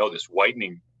don't know if you know this.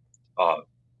 Whitening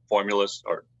formulas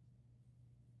or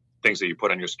things that you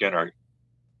put on your skin are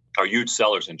huge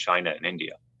sellers in China and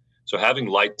India. So having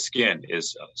light skin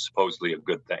is supposedly a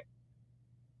good thing.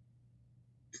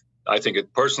 I think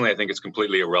it's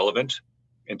completely irrelevant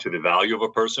into the value of a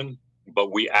person,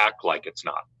 but we act like it's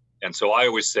not. And so I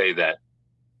always say that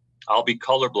I'll be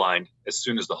colorblind as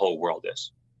soon as the whole world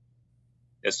is.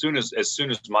 As soon as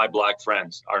my black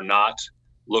friends are not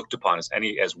looked upon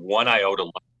as one iota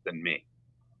less than me,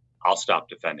 I'll stop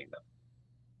defending them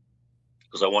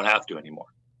because I won't have to anymore.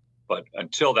 But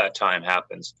until that time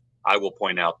happens, I will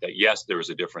point out that yes, there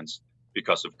is a difference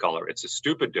because of color. It's a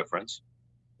stupid difference.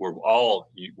 We're all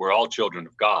children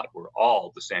of God. We're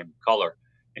all the same color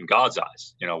in God's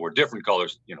eyes. You know, we're different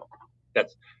colors. You know,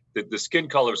 that's the skin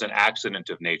color is an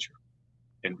accident of nature.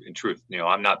 In truth, you know,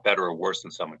 I'm not better or worse than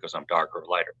someone because I'm darker or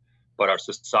lighter, but our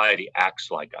society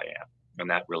acts like I am. And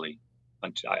that really,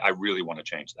 I really want to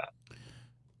change that.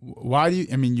 Why do you,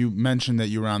 I mean, you mentioned that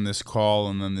you were on this call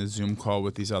and then the Zoom call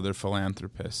with these other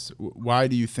philanthropists. Why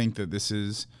do you think that this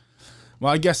is,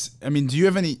 well, I guess, I mean, do you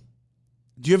have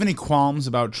any qualms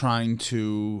about trying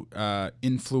to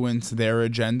influence their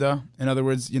agenda? In other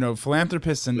words, you know,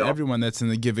 philanthropists and everyone that's in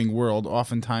the giving world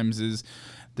oftentimes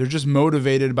they're just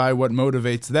motivated by what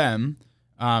motivates them.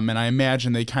 And I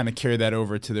imagine they kind of carry that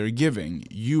over to their giving.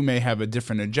 You may have a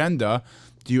different agenda.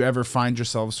 Do you ever find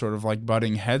yourself sort of like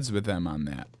butting heads with them on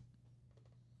that?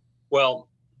 Well,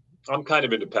 I'm kind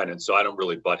of independent, so I don't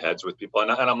really butt heads with people.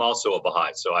 And I'm also a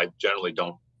Baha'i, so I generally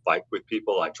don't fight with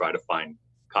people. I try to find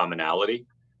commonality.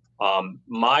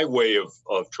 My way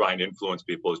of trying to influence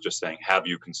people is just saying, have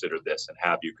you considered this and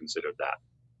have you considered that?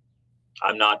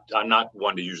 I'm not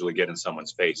one to usually get in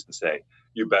someone's face and say,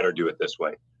 you better do it this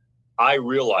way. I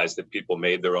realize that people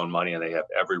made their own money and they have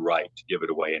every right to give it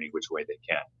away any which way they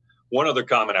can. One other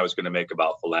comment I was going to make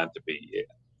about philanthropy,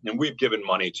 and we've given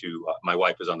money to, my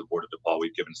wife is on the board of DePaul.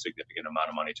 We've given a significant amount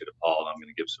of money to DePaul, and I'm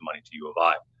going to give some money to U of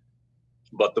I.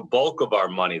 But the bulk of our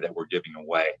money that we're giving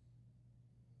away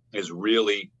is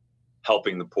really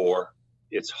helping the poor.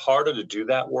 It's harder to do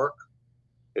that work.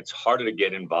 It's harder to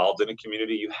get involved in a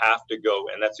community. You have to go,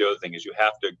 and that's the other thing is you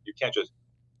can't just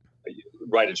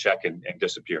write a check and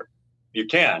disappear. You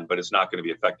can, but it's not going to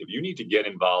be effective. You need to get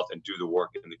involved and do the work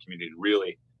in the community.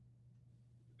 Really,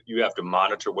 you have to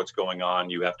monitor what's going on.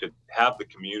 You have to have the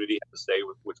community have to say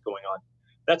what's going on.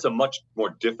 That's a much more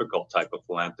difficult type of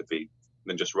philanthropy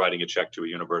than just writing a check to a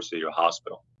university or a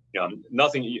hospital.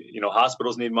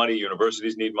 Hospitals need money,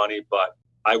 universities need money, but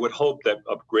I would hope that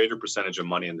a greater percentage of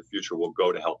money in the future will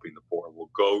go to helping the poor,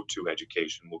 will go to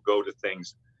education, will go to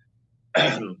things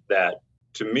that,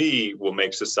 to me, will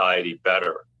make society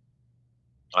better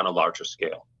on a larger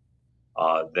scale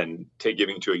than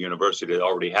giving to a university that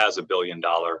already has $1 billion,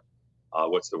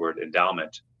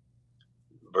 endowment,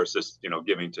 versus,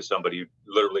 giving to somebody who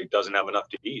literally doesn't have enough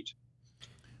to eat.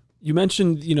 You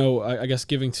mentioned, I guess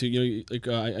giving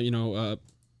to,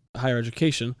 higher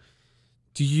education.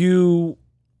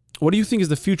 What do you think is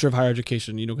the future of higher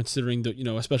education? Considering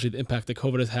the, especially the impact that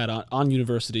COVID has had on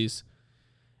universities,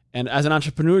 and as an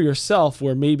entrepreneur yourself,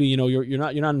 where maybe you're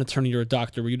not an attorney, you're a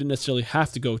doctor, where you didn't necessarily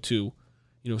have to go to,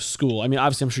 school. I mean,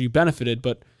 obviously, I'm sure you benefited,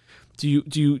 but do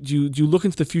you look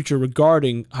into the future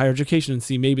regarding higher education and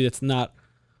see maybe that's not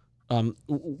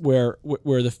where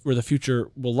the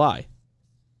future will lie?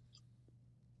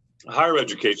 Higher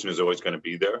education is always going to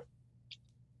be there,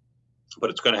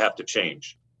 but it's going to have to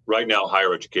change. Right now,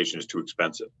 higher education is too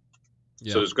expensive.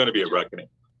 Yeah. So there's going to be a reckoning.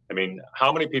 I mean,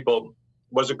 how many people,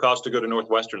 what does it cost to go to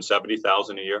Northwestern?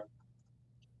 $70,000 a year?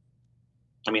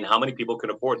 I mean, how many people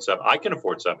can afford I can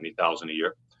afford $70,000 a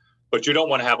year, but you don't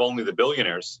want to have only the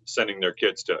billionaires sending their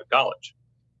kids to college.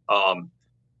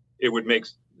 It would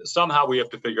somehow we have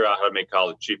to figure out how to make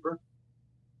college cheaper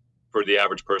for the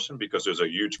average person, because there's a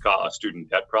huge student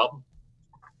debt problem.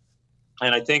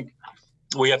 And I think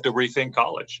we have to rethink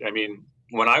college. I mean,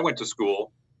 when I went to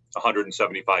school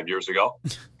 175 years ago,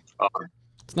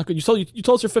 it's not good. You told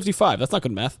us you're 55. That's not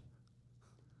good math.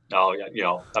 No,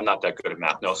 I'm not that good at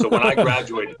math. No. So when I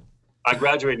graduated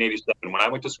in 87. When I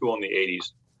went to school in the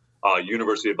 80s,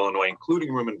 University of Illinois,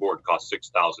 including room and board, cost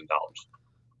 $6,000.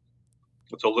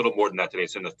 It's a little more than that today.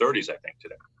 It's in the 30s, I think,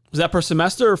 today. Was that per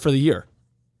semester or for the year?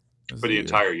 For the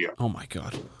entire year. Oh my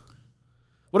God.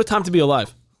 What a time to be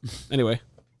alive. Anyway.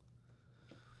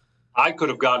 I could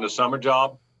have gotten a summer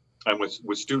job and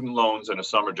with student loans and a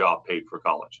summer job paid for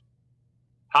college.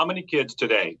 How many kids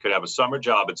today could have a summer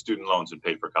job at student loans and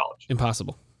paid for college?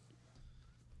 Impossible.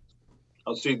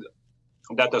 See,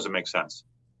 that doesn't make sense.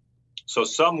 So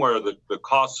somewhere the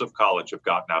costs of college have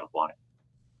gotten out of line,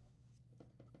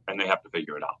 and they have to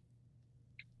figure it out.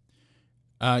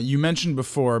 You mentioned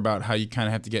before about how you kind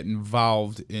of have to get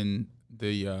involved in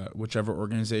the whichever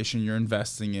organization you're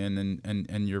investing in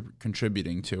and you're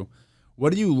contributing to.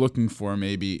 What are you looking for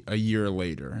maybe a year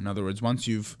later? In other words, once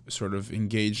you've sort of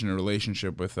engaged in a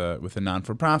relationship with a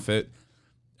non-for-profit,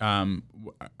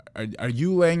 are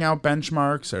you laying out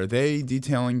benchmarks? Are they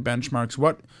detailing benchmarks?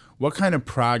 What kind of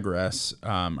progress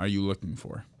are you looking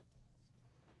for?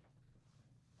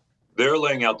 They're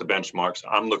laying out the benchmarks.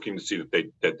 I'm looking to see that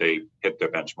they hit their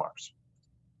benchmarks.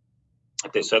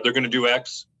 If they said they're going to do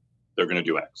X, they're going to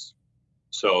do X.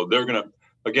 So they're going to,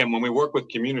 again, when we work with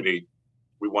community,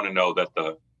 we want to know that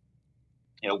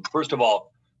first of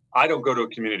all, I don't go to a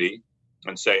community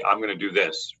and say, I'm going to do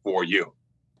this for you.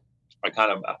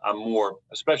 I'm more,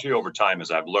 especially over time,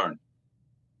 as I've learned,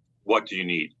 what do you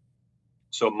need?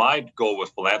 So my goal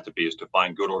with philanthropy is to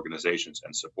find good organizations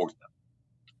and support them,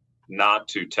 not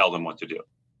to tell them what to do.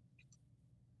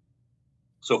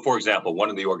 So, for example,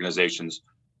 one of the organizations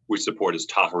we support is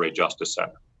Tahirih Justice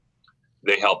Center.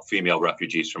 They help female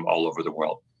refugees from all over the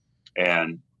world.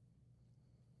 And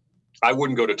I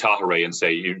wouldn't go to Tahirih and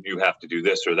say, you have to do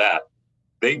this or that.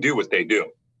 They do what they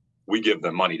do. We give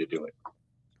them money to do it.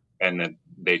 And then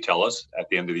they tell us at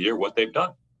the end of the year what they've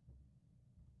done.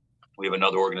 We have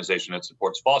another organization that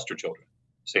supports foster children.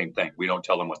 Same thing. We don't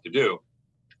tell them what to do.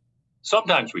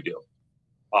 Sometimes we do.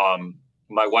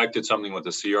 My wife did something with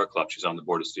the Sierra Club. She's on the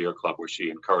board of Sierra Club, where she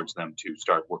encouraged them to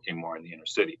start working more in the inner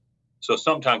city. So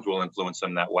sometimes we'll influence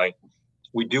them that way.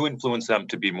 We do influence them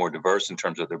to be more diverse in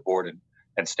terms of their board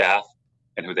and staff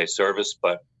and who they service.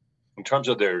 But In terms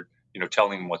of their,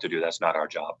 telling them what to do, that's not our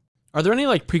job. Are there any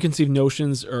like preconceived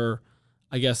notions or,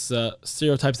 I guess,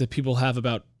 stereotypes that people have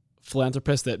about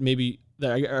philanthropists that maybe,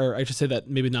 or I should say that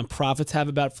maybe nonprofits have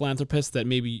about philanthropists that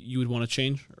maybe you would want to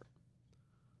change?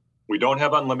 We don't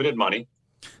have unlimited money.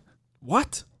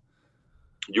 What?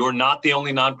 You're not the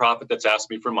only nonprofit that's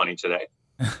asked me for money today.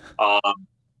 How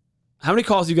many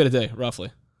calls do you get a day,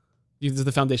 roughly? Does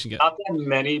the foundation get? Not that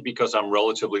many because I'm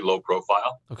relatively low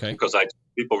profile. Okay. Because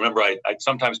people remember, I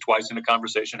sometimes twice in a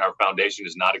conversation, our foundation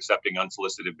is not accepting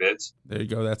unsolicited bids. There you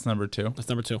go. That's number 2. That's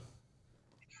number 2.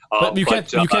 But you can't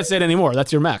say it anymore.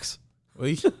 That's your max.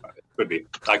 Could be.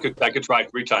 I could try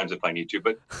 3 times if I need to,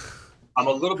 but I'm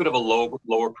a little bit of a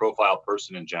lower profile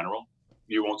person in general.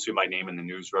 You won't see my name in the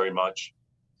news very much,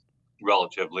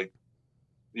 relatively.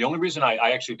 The only reason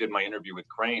I actually did my interview with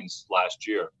Cranes last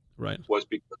year was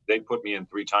because they put me in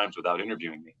 3 times without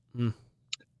interviewing me. Mm.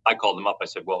 I called them up. I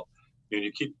said, well,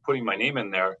 you keep putting my name in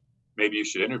there. Maybe you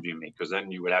should interview me because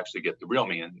then you would actually get the real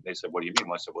me. And they said, what do you mean?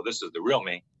 Well, I said, well, this is the real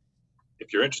me.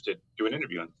 If you're interested, do an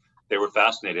interview. And they were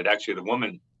fascinated. Actually, the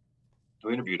woman who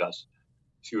interviewed us,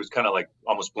 she was kind of like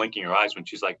almost blinking her eyes when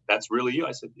she's like, that's really you?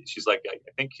 I said, she's like, I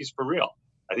think he's for real.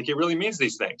 I think he really means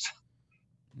these things.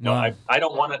 No, I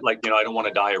don't want it I don't want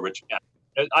to die a rich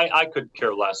man. I could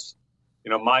care less.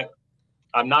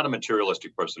 I'm not a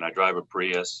materialistic person. I drive a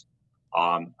Prius.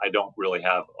 I don't really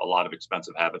have a lot of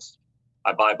expensive habits.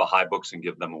 I buy Baha'i books and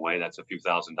give them away. That's a few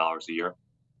 $1,000s a year.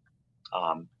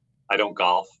 I don't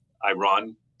golf. I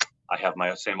run. I have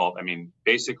my same old,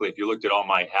 basically, if you looked at all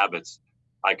my habits,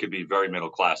 I could be very middle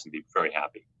class and be very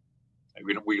happy.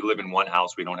 We live in one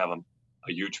house. We don't have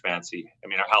a huge fancy.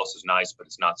 Our house is nice, but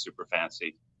it's not super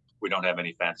fancy. We don't have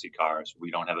any fancy cars.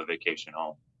 We don't have a vacation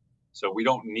home. So we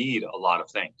don't need a lot of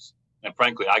things. And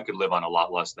frankly, I could live on a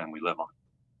lot less than we live on.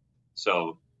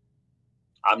 So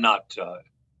I'm not,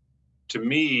 to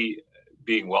me,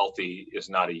 being wealthy is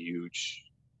not a huge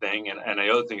thing. And the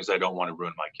other thing is I don't want to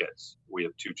ruin my kids. We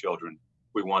have 2 children.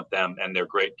 We want them, and they're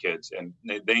great kids. And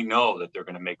they know that they're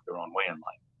going to make their own way in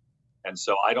life. And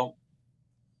so I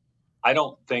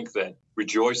don't think that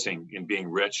rejoicing in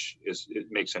being rich it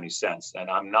makes any sense. And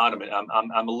I'm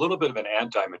a little bit of an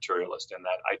anti-materialist in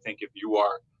that I think if you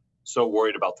are so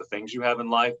worried about the things you have in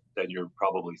life, then you're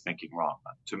probably thinking wrong.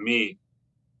 To me,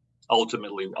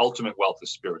 ultimate wealth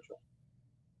is spiritual.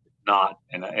 Not,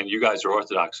 and you guys are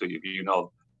Orthodox, so if you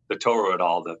know the Torah at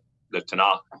all, the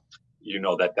Tanakh, you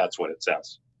know that's what it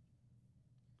says.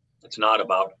 It's not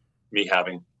about me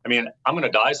having, I'm going to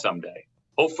die someday.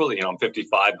 Hopefully, I'm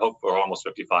 55, or almost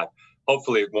 55.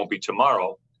 Hopefully it won't be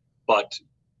tomorrow. But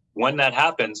when that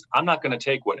happens, I'm not going to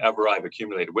take whatever I've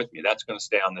accumulated with me. That's going to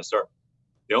stay on this earth.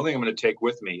 The only thing I'm going to take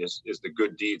with me is the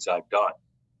good deeds I've done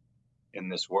in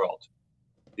this world.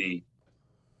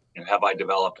 Have I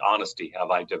developed honesty?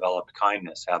 Have I developed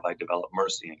kindness? Have I developed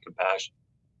mercy and compassion?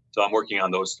 So I'm working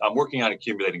on those. I'm working on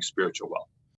accumulating spiritual wealth.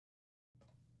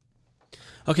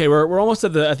 Okay, we're almost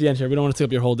at the end here. We don't want to take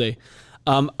up your whole day.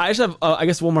 I just have, I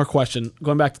guess, one more question.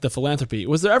 Going back to the philanthropy,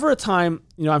 was there ever a time?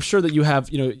 I'm sure that you have.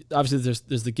 Obviously,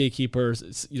 there's the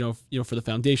gatekeepers. For the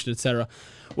foundation, etc.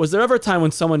 Was there ever a time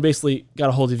when someone basically got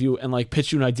a hold of you and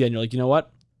pitched you an idea, and you're like, you know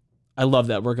what? I love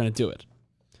that. We're going to do it.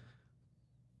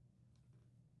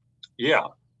 Yeah.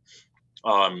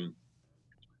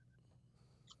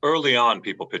 Early on,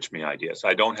 people pitch me ideas.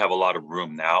 I don't have a lot of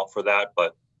room now for that,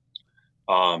 but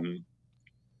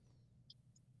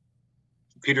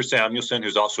Peter Samuelson,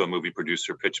 who's also a movie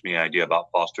producer, pitched me an idea about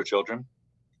foster children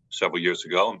several years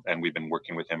ago, and we've been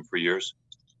working with him for years.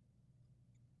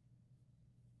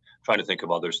 Trying to think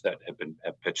of others that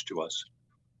have pitched to us.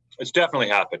 It's definitely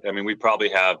happened. We probably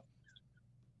have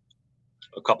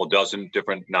a couple dozen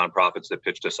different nonprofits that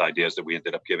pitched us ideas that we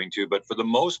ended up giving to, but for the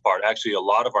most part, actually, a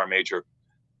lot of our major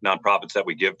nonprofits that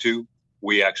we give to,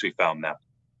 we actually found them.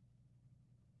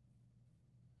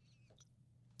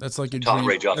 That's like a dream.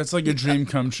 That's like a dream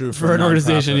come true for an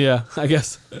organization. Yeah, I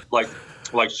guess.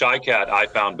 Like Shy Cat, I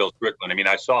found Bill Strickland.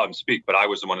 I saw him speak, but I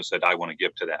was the one who said I want to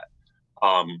give to that.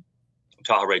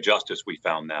 Tahirih Justice, we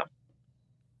found them.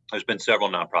 There's been several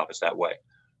nonprofits that way.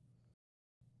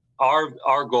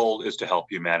 Our goal is to help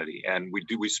humanity, and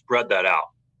we spread that out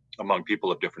among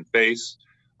people of different faiths,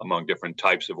 among different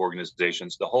types of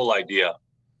organizations. The whole idea,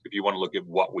 if you want to look at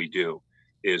what we do,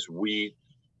 is we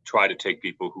try to take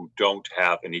people who don't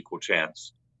have an equal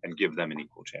chance and give them an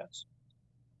equal chance.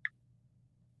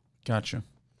 Gotcha.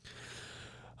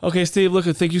 Okay, Steve, look,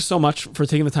 thank you so much for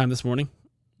taking the time this morning.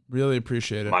 Really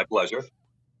appreciate it. My pleasure.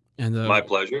 And my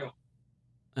pleasure.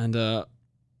 And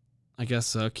I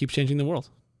guess keep changing the world.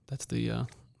 That's the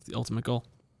ultimate goal.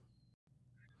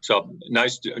 So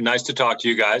nice to talk to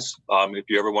you guys. If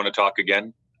you ever want to talk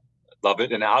again, love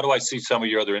it. And how do I see some of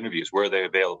your other interviews? Where are they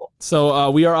available? So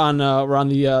we are on we're on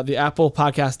the Apple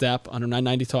Podcast app under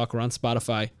 990 Talk. We're on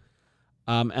Spotify,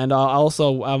 and I'll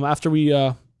also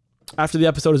after the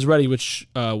episode is ready, which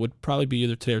would probably be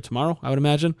either today or tomorrow, I would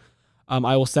imagine.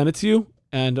 I will send it to you,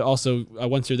 and also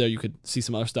once you're there, you could see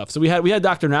some other stuff. So we had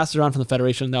Dr. Nasser on from the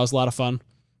Federation. That was a lot of fun.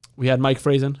 We had Mike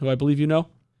Frazen, who I believe you know.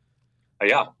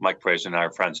 Yeah, Mike Frazen and I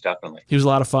are friends, definitely. He was a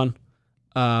lot of fun.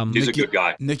 He's a good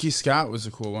guy. Nikki Scott was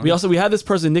a cool one. We had this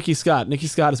person, Nikki Scott. Nikki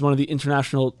Scott is one of the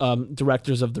international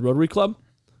directors of the Rotary Club.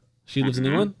 She lives in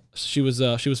England. She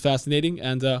was fascinating,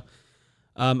 and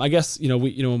I guess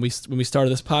when we started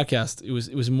this podcast, it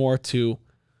was more to,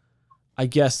 I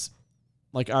guess,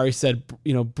 like Ari said,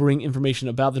 bring information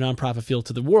about the nonprofit field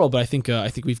to the world. But I think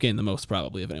we've gained the most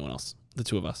probably of anyone else. The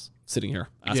two of us sitting here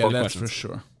asking that's questions. for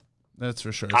sure. That's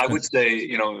for sure. I would say,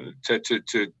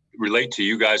 to relate to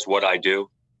you guys what I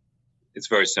do, it's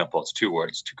very simple. It's 2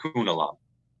 words: Tikkun Olam. All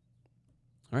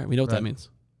right, we know what that means.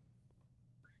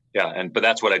 Yeah, but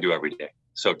that's what I do every day.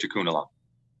 So Tikkun Olam.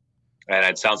 And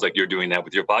it sounds like you're doing that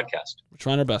with your podcast. We're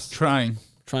trying our best. Trying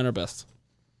our best.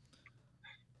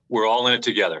 We're all in it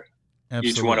together. Absolutely.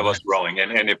 Each one of us rowing.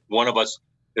 And if one of us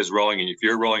is rowing, and if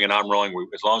you're rowing and I'm rowing,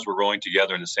 as long as we're rowing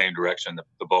together in the same direction,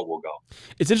 the boat will go.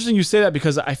 It's interesting you say that,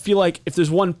 because I feel like if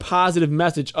there's one positive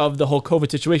message of the whole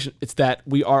COVID situation, it's that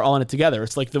we are all in it together.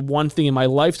 It's like the one thing in my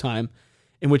lifetime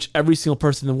in which every single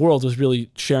person in the world was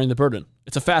really sharing the burden.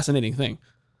 It's a fascinating thing.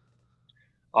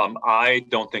 I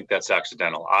don't think that's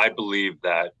accidental. I believe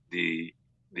that the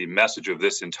message of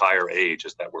this entire age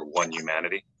is that we're one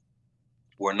humanity.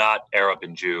 We're not Arab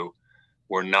and Jew.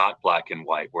 We're not black and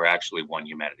white. We're actually one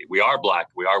humanity. We are black.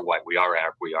 We are white. We are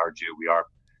Arab. We are Jew. We are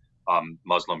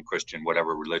Muslim, Christian,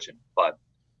 whatever religion. But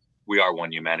we are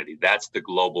one humanity. That's the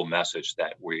global message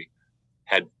that we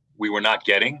were not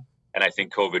getting. And I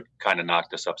think COVID kind of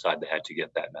knocked us upside the head to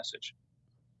get that message.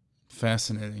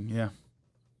 Fascinating. Yeah.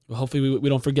 Well, hopefully we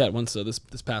don't forget once this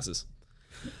passes.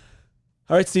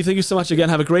 All right, Steve, thank you so much again.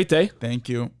 Have a great day. Thank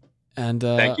you. And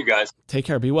thank you, guys. Take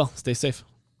care. Be well. Stay safe.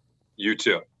 You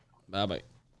too. Bye-bye.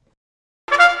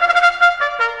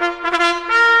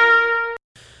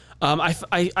 I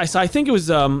think it was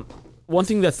one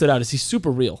thing that stood out is he's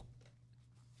super real.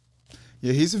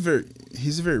 Yeah, he's a very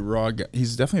raw guy.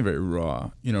 He's definitely a very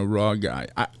raw, raw guy.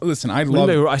 I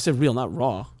said real, not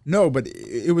raw. No, but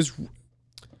it is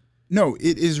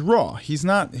raw. He's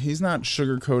not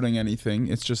sugarcoating anything.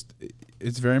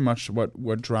 It's very much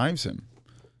what drives him.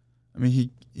 I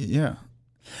mean,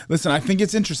 Listen, I think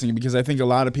it's interesting because I think a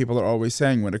lot of people are always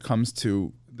saying when it comes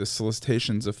to the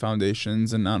solicitations of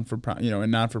foundations and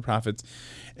non-for-profits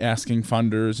asking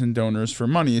funders and donors for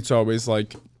money, it's always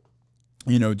like,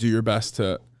 do your best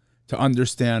to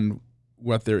understand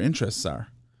what their interests are.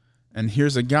 And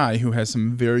here's a guy who has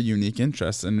some very unique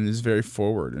interests and is very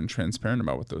forward and transparent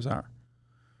about what those are,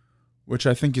 which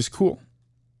I think is cool.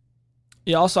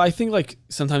 Yeah, also, I think like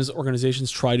sometimes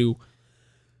organizations try to,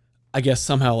 I guess,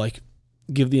 somehow like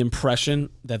give the impression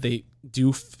that they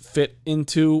do fit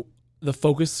into the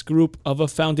focus group of a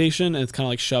foundation, and it's kind of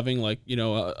like shoving like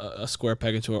a square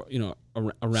peg into a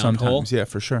round Sometimes, hole. Yeah,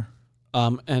 for sure.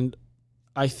 And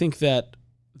I think that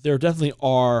there definitely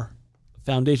are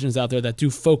foundations out there that do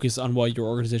focus on what your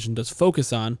organization does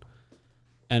focus on,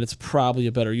 and it's probably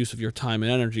a better use of your time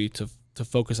and energy to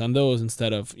focus on those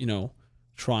instead of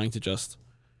trying to just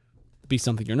be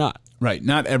something you're not. Right.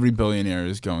 Not every billionaire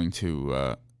is going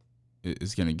to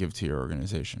give to your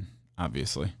organization,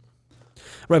 obviously.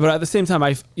 Right, but at the same time,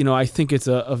 I think it's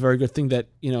a very good thing that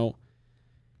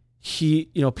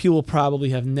people probably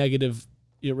have negative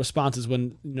responses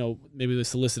when maybe they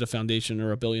solicit a foundation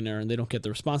or a billionaire and they don't get the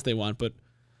response they want. But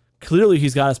clearly,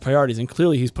 he's got his priorities, and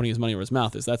clearly, he's putting his money where his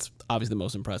mouth is. That's obviously the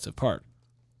most impressive part.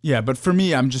 Yeah, but for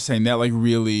me, I'm just saying that like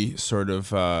really sort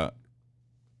of. I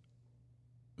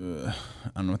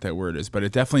don't know what that word is, but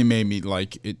it definitely made me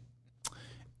like it.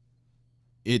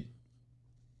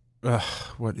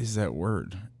 What is that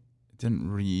word? It didn't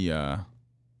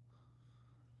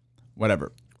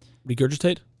whatever.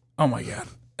 Regurgitate? Oh my God.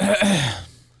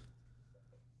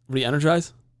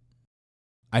 Re-energize?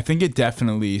 I think it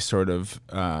definitely sort of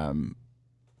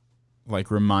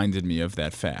like reminded me of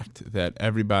that fact that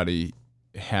everybody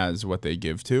has what they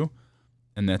give to,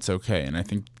 and that's okay. And I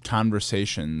think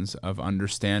conversations of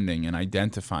understanding and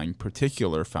identifying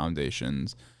particular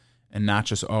foundations and not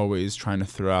just always trying to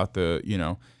throw out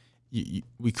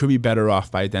we could be better off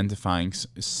by identifying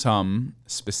some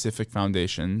specific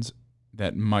foundations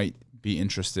that might be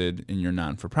interested in your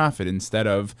non-for-profit instead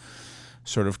of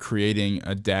sort of creating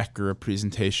a deck or a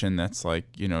presentation that's like,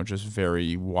 just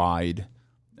very wide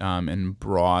and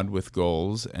broad with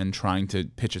goals, and trying to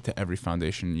pitch it to every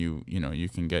foundation you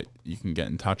can get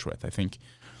in touch with. I think,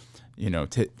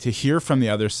 to hear from the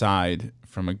other side,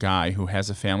 from a guy who has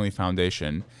a family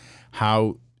foundation,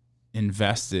 how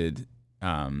invested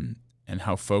and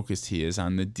how focused he is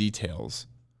on the details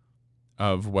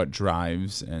of what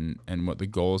drives and what the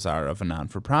goals are of a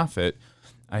non-for-profit,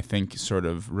 I think sort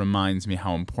of reminds me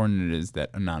how important it is that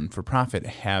a non-for-profit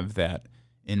have that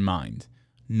in mind.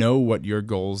 Know what your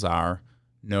goals are,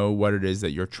 know what it is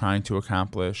that you're trying to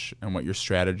accomplish and what your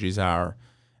strategies are,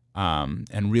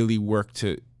 and really work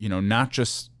to, not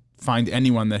just find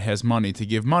anyone that has money to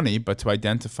give money, but to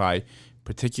identify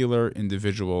particular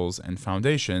individuals and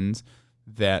foundations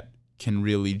that can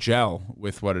really gel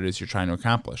with what it is you're trying to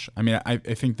accomplish. I mean, I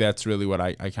think that's really what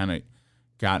I kind of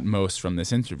got most from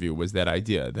this interview, was that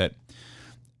idea that,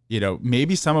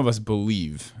 maybe some of us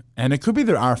believe, and it could be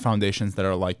there are foundations that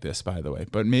are like this, by the way,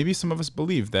 but maybe some of us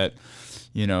believe that,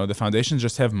 the foundations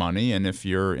just have money, and if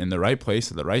you're in the right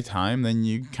place at the right time, then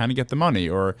you kind of get the money.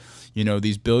 Or,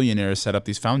 these billionaires set up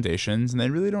these foundations and they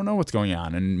really don't know what's going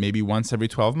on. And maybe once every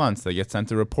 12 months, they get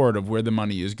sent a report of where the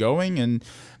money is going, and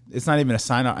it's not even a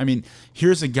sign up. I mean,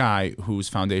 here's a guy whose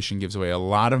foundation gives away a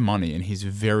lot of money, and he's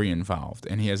very involved,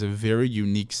 and he has a very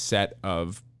unique set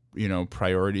of,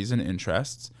 priorities and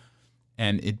interests.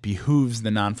 And it behooves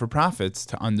the non-for-profits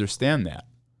to understand that.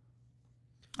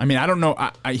 I mean, I don't know.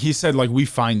 He said, like, we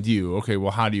find you. Okay,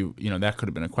 well, how do you, that could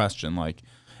have been a question. Like,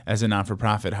 as a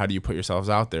non-for-profit, how do you put yourselves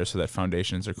out there so that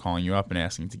foundations are calling you up and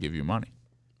asking to give you money?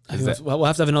 We'll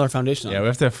have to have another foundation. Yeah, we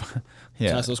have to have,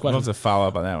 we'll have to follow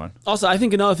up on that one. Also, I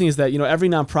think another thing is that, every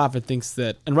nonprofit thinks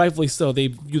that, and rightfully so, they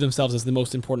view themselves as the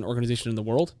most important organization in the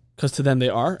world, because to them they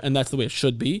are, and that's the way it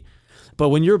should be. But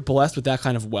when you're blessed with that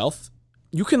kind of wealth,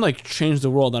 you can change the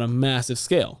world on a massive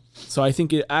scale. So I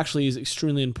think it actually is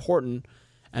extremely important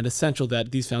and essential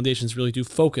that these foundations really do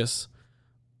focus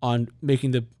on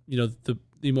making the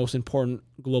most important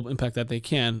global impact that they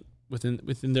can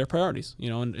within their priorities.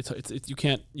 And it's you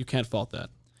can't fault that.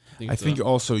 I think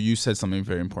also you said something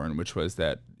very important, which was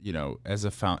that as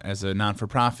a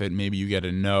non-for-profit, maybe you get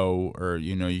a no, or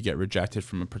you get rejected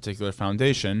from a particular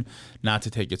foundation. Not to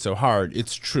take it so hard.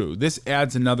 It's true. This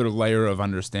adds another layer of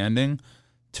understanding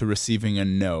to receiving a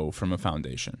no from a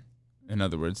foundation. In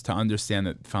other words, to understand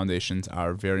that foundations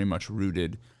are very much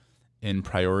rooted in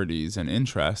priorities and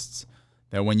interests,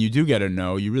 that when you do get a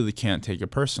no, you really can't take it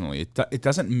personally. It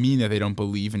doesn't mean that they don't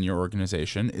believe in your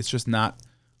organization. It's just not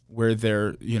where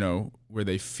they're, where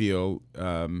they feel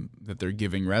that their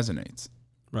giving resonates.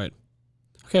 Right.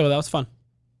 Okay, well, that was fun.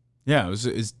 Yeah,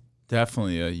 it's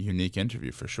definitely a unique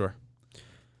interview for sure.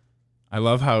 I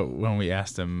love how when we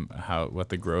asked him what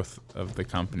the growth of the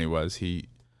company was, he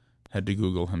had to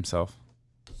Google himself,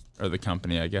 or the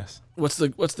company, I guess. What's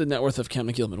the net worth of Camp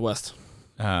McKeel Midwest?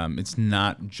 It's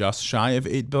not just shy of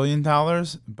 $8 billion,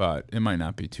 but it might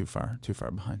not be too far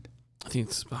behind. I think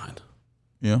it's behind.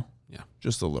 Yeah? Yeah.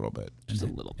 Just a little bit. Just a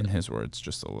little bit. In his words,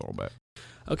 just a little bit.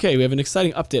 Okay, we have an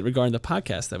exciting update regarding the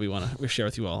podcast that we want to share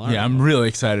with you all. I'm really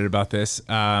excited about this.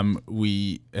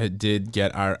 We did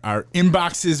get our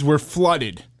inboxes were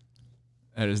flooded.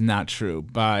 That is not true.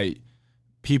 By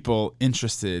people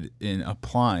interested in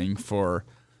applying for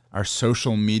our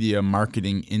social media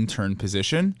marketing intern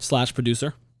position /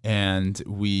 producer. And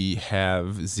we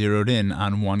have zeroed in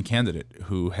on one candidate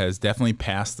who has definitely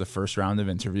passed the first round of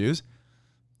interviews.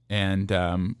 And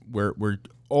we're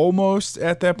almost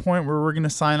at that point where we're going to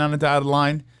sign on a dotted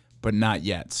line, but not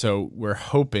yet. So we're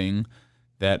hoping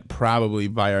that probably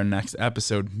by our next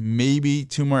episode, maybe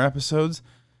 2 more episodes,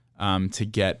 to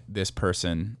get this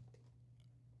person,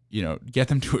 get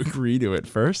them to agree to it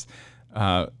first,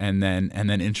 and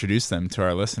then introduce them to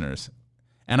our listeners.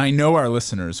 And I know our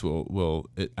listeners will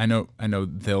I know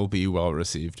they'll be well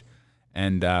received.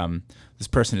 And this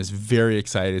person is very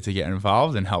excited to get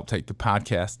involved and help take the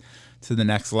podcast to the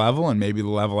next level and maybe the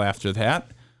level after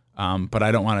that. But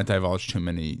I don't want to divulge too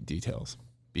many details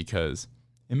because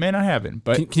it may not happen.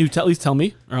 But can you at least tell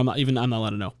me, or I'm not allowed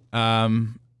to know?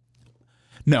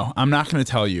 No, I'm not going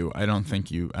to tell you. I don't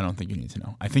think you need to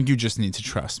know. I think you just need to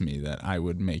trust me that I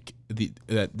would make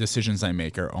that decisions I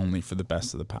make are only for the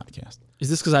best of the podcast. Is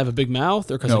this because I have a big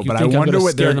mouth, or because no? you But think I'm going to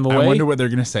scare them away? I wonder what they're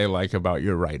going to say about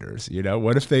your writers.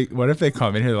 What if they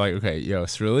come in here like, okay,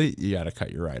 Yost, really, you got to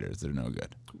cut your writers. They're no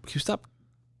good. Can you stop,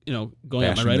 going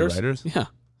at my writers? The writers? Yeah.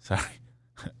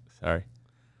 Sorry.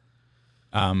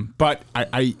 But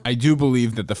I do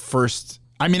believe that the first.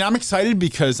 I mean, I'm excited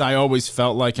because I always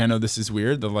felt like, I know this is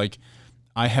weird, that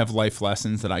I have life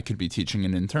lessons that I could be teaching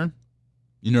an intern.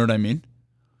 You know what I mean?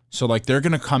 So like they're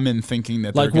gonna come in thinking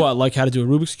that Like what? Like how to do a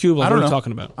Rubik's Cube? Like I don't what are you know.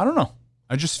 talking about? I don't know.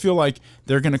 I just feel like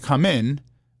they're gonna come in.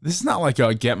 This is not like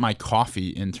a get my coffee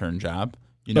intern job.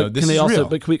 You know, But this can they is also real.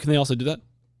 but can they also do that?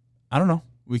 I don't know.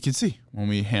 We can see when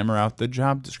we hammer out the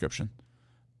job description.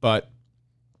 But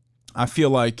I feel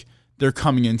like they're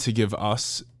coming in to give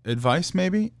us advice,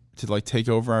 maybe to like take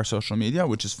over our social media,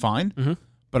 which is fine. Mhm.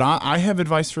 But I have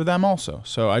advice for them also.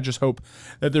 So I just hope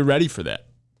that they're ready for that.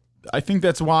 I think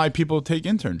that's why people take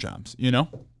intern jobs, you know,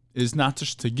 is not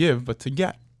just to give, but to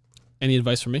get. Any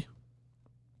advice for me?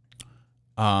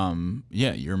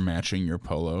 Yeah, you're matching your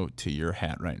polo to your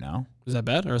hat right now. Is that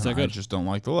bad or is that I good? just don't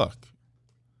like the look.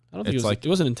 I don't think it's like- it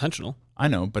wasn't intentional. I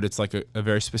know, but it's like a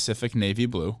very specific navy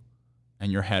blue,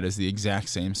 and your hat is the exact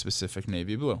same specific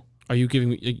navy blue. Are you giving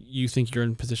me? You think you're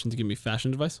in position to give me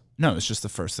fashion advice? No, it's just the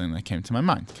first thing that came to my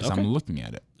mind because Okay. I'm looking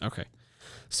at it. Okay.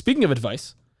 Speaking of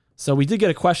advice, so we did get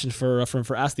a question for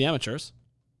Ask the Amateurs.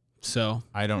 So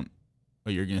I don't. Oh,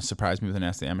 you're going to surprise me with an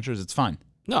Ask the Amateurs? It's fine.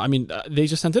 no, I mean they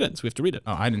just sent it in, so we have to read it.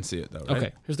 Oh, I didn't see it though. Right?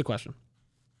 Okay, here's the question.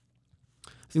 I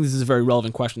think this is a very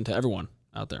relevant question to everyone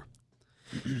out there.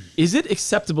 Is it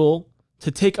acceptable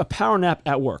to take a power nap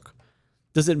at work?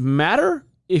 Does it matter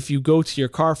if you go to your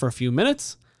car for a few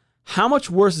minutes? How much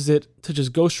worse is it to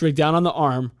just go straight down on the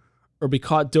arm or be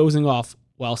caught dozing off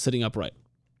while sitting upright?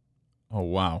 Oh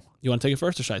wow. You want to take it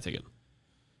first or should I take it?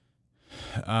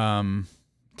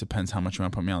 Depends how much you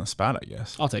want to put me on the spot, I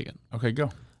guess. I'll take it. Okay, go.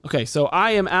 Okay, so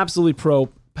I am absolutely pro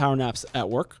power naps at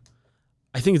work.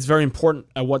 I think it's very important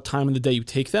at what time of the day you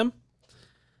take them.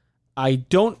 I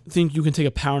don't think you can take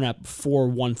a power nap before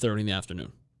 1:30 in the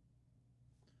afternoon.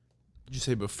 Did you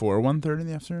say before 1:30 in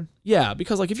the afternoon? Yeah,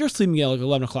 because like if you're sleeping at like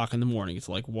 11 o'clock in the morning, it's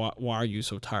like, why are you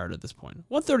so tired at this point?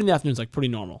 1:30 in the afternoon is like pretty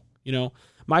normal. You know,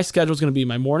 my schedule is going to be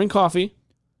my morning coffee,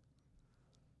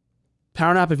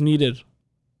 power nap if needed,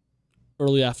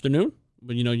 early afternoon.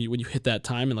 But you know, when you hit that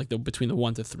time and like between the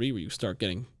 1 to 3 where you start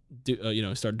getting,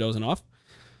 start dozing off.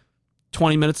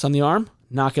 20 minutes on the arm,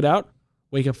 knock it out,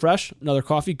 wake up fresh, another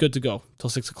coffee, good to go till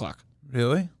 6 o'clock.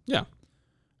 Really? Yeah.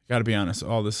 Got to be honest.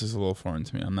 All this is a little foreign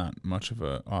to me. I'm not much of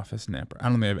an office napper. I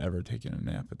don't think I've ever taken a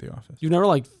nap at the office. You've never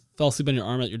like fell asleep on your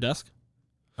arm at your desk?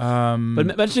 But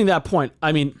But mentioning that point,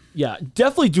 I mean, yeah,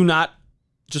 definitely do not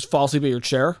just fall asleep at your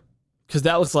chair because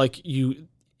that looks like it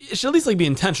should at least like be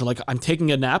intentional. Like I'm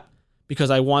taking a nap because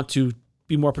I want to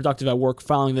be more productive at work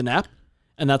following the nap,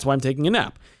 and that's why I'm taking a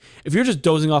nap. If you're just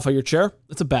dozing off at your chair,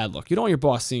 that's a bad look. You don't want your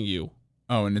boss seeing you.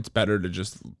 Oh, and it's better to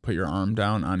just put your arm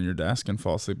down on your desk and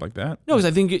fall asleep like that? No, because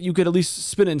I think you could at least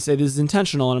spin it and say this is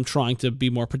intentional and I'm trying to be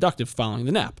more productive following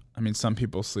the nap. I mean, some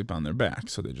people sleep on their back,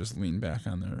 so they just lean back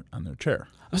on their chair.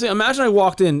 I'm saying, imagine I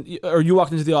walked in, or you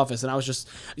walked into the office and I was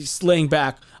just laying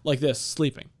back like this,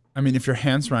 sleeping. I mean, if your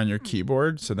hands were on your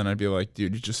keyboard, so then I'd be like,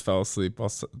 dude, you just fell asleep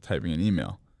while typing an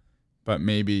email. But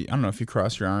maybe, I don't know, if you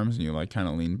cross your arms and you like kind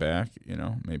of lean back, you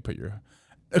know, maybe put your...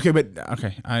 Okay,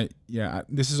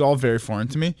 this is all very foreign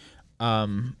to me.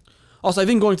 Also, I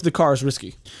think going to the car is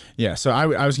risky. Yeah, so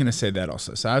I was going to say that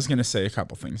also. So I was going to say a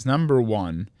couple things. Number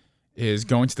one is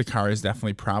going to the car is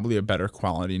definitely probably a better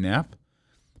quality nap.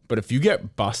 But if you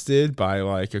get busted by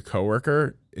like a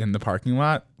coworker in the parking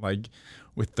lot, like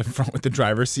with the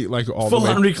driver's seat, like all Full the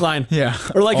way, on recline. yeah,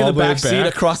 Or like in all the way back seat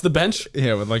across the bench.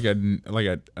 yeah, with like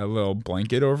a little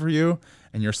blanket over you,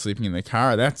 and you're sleeping in the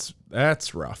car. That's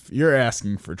rough. You're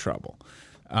asking for trouble.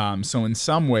 So in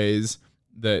some ways,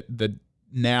 the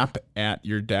nap at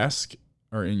your desk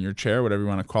or in your chair, whatever you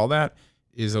want to call that,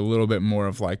 is a little bit more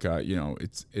of like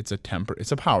it's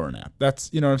a power nap. That's,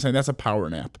 you know what I'm saying? That's a power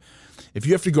nap. If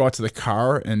you have to go out to the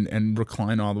car and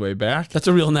recline all the way back, That's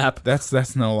a real nap.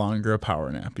 that's no longer a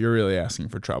power nap. You're really asking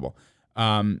for trouble.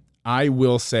 I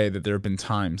will say that there have been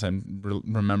times I'm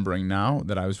remembering now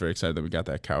that I was very excited that we got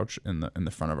that couch in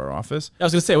the front of our office. I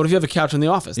was going to say, what if you have a couch in the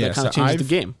office? That kind of changes the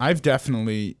game. I've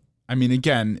definitely, I mean,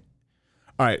 again,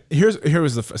 all right, this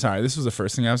was the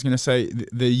first thing I was going to say.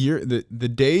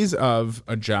 The days of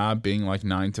a job being like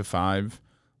 9 to 5,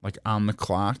 like on the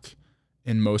clock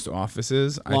in most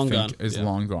offices, Long I think gone. is Yeah.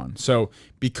 long gone. So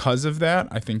because of that,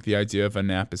 I think the idea of a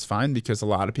nap is fine because a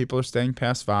lot of people are staying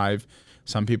past 5.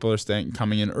 Some people are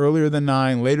coming in earlier than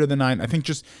 9, later than 9. I think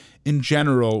just in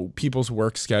general, people's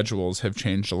work schedules have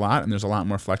changed a lot and there's a lot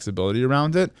more flexibility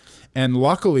around it. And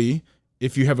luckily,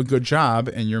 if you have a good job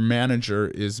and your manager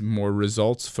is more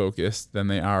results focused than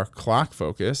they are clock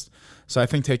focused, so I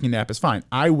think taking a nap is fine.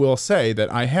 I will say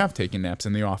that I have taken naps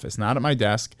in the office, not at my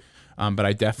desk, but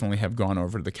I definitely have gone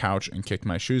over to the couch and kicked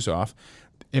my shoes off.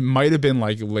 It might have been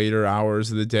like later hours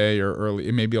of the day or early.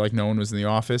 It may be like no one was in the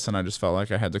office and I just felt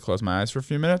like I had to close my eyes for a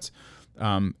few minutes.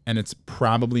 And it's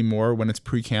probably more when it's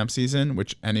pre-camp season,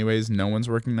 which anyways, no one's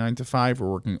working 9 to 5.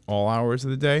 We're working all hours of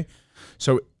the day.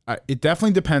 So it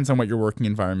definitely depends on what your working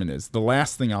environment is. The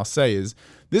last thing I'll say is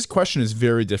this question is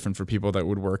very different for people that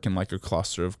would work in like a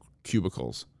cluster of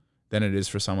cubicles than it is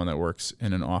for someone that works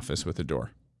in an office with a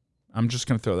door. I'm just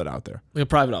going to throw that out there. Like a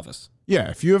private office. Yeah,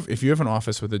 if you have an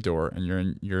office with a door and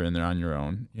you're in there on your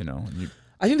own, you know.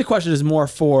 I think the question is more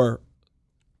for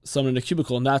someone in a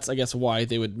cubicle, and that's, I guess, why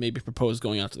they would maybe propose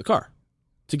going out to the car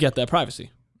to get that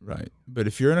privacy. Right. But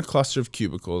if you're in a cluster of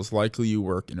cubicles, likely you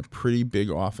work in a pretty big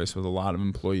office with a lot of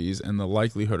employees, and the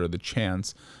likelihood or the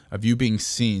chance of you being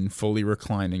seen fully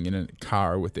reclining in a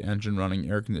car with the engine running,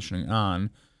 air conditioning on,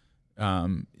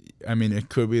 I mean, it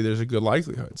could be there's a good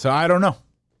likelihood. So I don't know.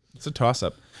 It's a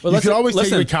toss-up. Well, you could always take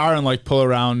the car and like pull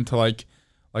around to like,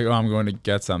 oh, I'm going to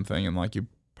get something, and like you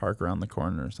park around the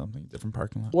corner or something, different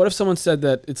parking lot. What if someone said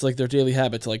that it's like their daily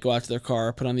habit to like go out to their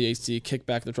car, put on the AC, kick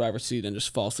back the driver's seat, and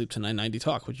just fall asleep to 990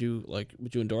 talk? Would you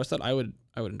endorse that? I would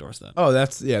endorse that. Oh,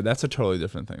 that's a totally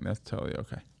different thing. That's totally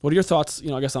okay. What are your thoughts?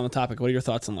 I guess on the topic, what are your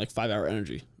thoughts on like 5-hour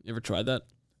energy? You ever tried that?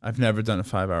 I've never done a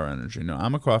 5-hour energy. No,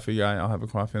 I'm a coffee guy. I'll have a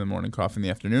coffee in the morning, coffee in the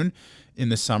afternoon. In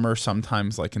the summer,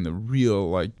 sometimes like in the real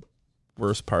like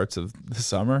worst parts of the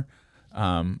summer,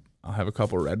 I'll have a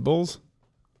couple Red Bulls,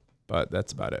 but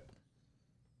that's about it.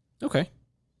 Okay.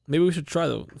 Maybe we should try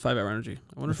the 5-hour energy.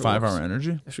 I wonder if 5-hour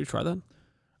energy? Should we try that?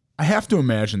 I have to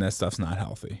imagine that stuff's not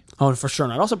healthy. Oh, for sure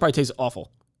not. It also probably tastes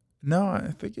awful. No,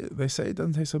 I think they say it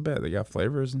doesn't taste so bad. They got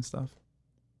flavors and stuff.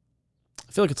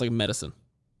 I feel like it's like medicine.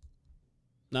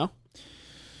 No?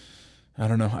 I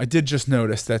don't know. I did just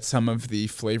notice that some of the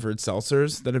flavored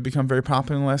seltzers that have become very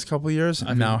popular in the last couple of years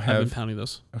I've been pounding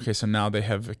those. Okay, so now they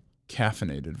have a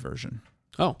caffeinated version.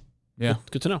 Oh. Yeah.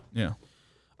 Good to know. Yeah.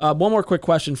 One more quick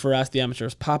question for Ask the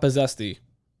Amateurs. Papa Zesty.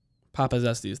 Papa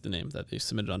Zesty is the name that they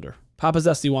submitted under. Papa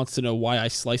Zesty wants to know why I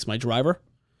slice my driver.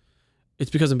 It's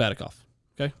because I'm bad at golf.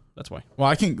 Okay? That's why.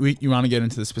 Well, you want to get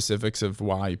into the specifics of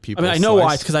why people I know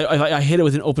why. It's because I hit it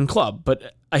with an open club.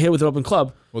 But I hit it with an open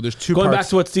club. Well, there's two Going parts. back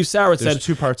to what Steve Sauer said. There's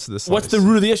two parts to the slice. What's the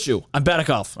root of the issue? I'm bad at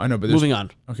golf. I know, but moving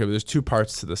on. Okay, but there's two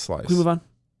parts to the slice. Can we move on? I'm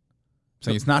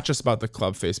saying it's not just about the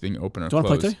club face being open or Do you closed.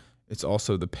 want to play today? It's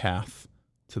also the path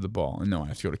to the ball. And no, I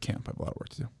have to go to camp. I have a lot of work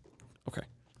to do.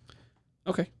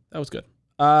 Okay. That was good.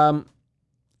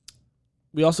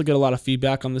 We also get a lot of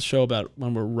feedback on this show about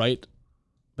when we're right,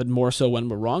 but more so when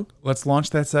we're wrong. Let's launch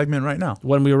that segment right now.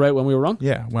 When we were right, when we were wrong?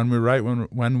 Yeah, when we're right,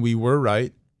 when we were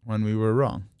right, when we were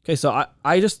wrong. Okay, so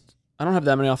I don't have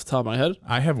that many off the top of my head.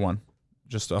 I have one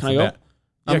just off Can the I go? bat.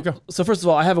 Yeah, go. So first of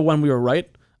all, I have a when we were right.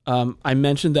 I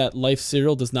mentioned that Life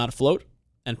cereal does not float,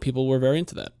 and people were very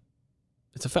into that.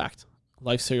 It's a fact.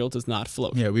 Life cereal does not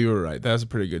float. Yeah, we were right. That was a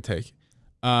pretty good take.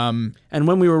 And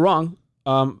when we were wrong,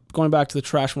 going back to the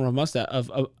trash of mustache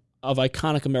of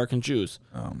iconic American Jews.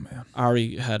 Oh man.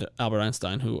 Ari had Albert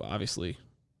Einstein, who obviously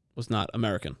was not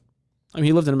American. I mean,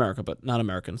 he lived in America, but not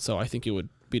American, so I think it would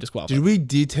be disqualified. Did we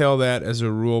detail that as a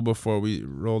rule before we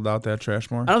rolled out that trash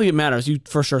more? I don't think it matters. You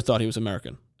for sure thought he was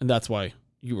American, and that's why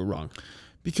you were wrong.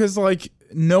 Because, like,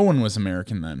 no one was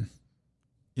American then.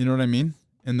 You know what I mean?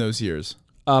 In those years.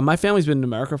 My family's been in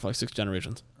America for like 6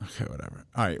 generations. Okay, whatever.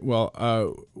 All right.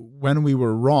 Well, when we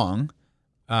were wrong,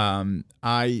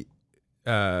 I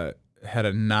had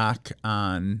a knock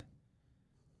on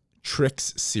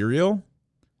Trix cereal,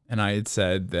 and I had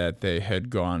said that they had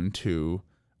gone to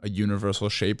a universal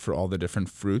shape for all the different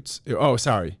fruits. Oh,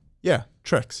 sorry. Yeah,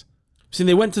 Trix. See,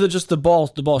 they went to the ball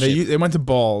shape. They went to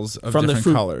balls of from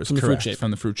different colors. From the correct, fruit shape.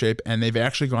 From the fruit shape, and they've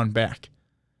actually gone back.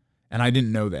 And I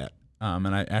didn't know that.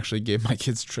 And I actually gave my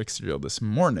kids Trix cereal this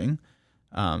morning.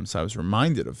 So I was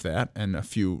reminded of that. And a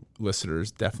few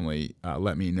listeners definitely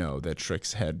let me know that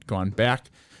Trix had gone back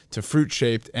to fruit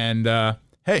shaped. And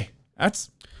hey,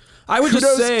 I would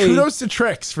just say kudos to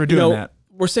Trix for doing that.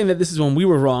 We're saying that this is when we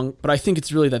were wrong, but I think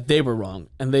it's really that they were wrong.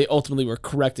 And they ultimately were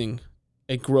correcting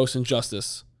a gross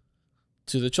injustice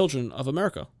to the children of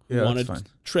America who wanted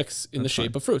Trix in the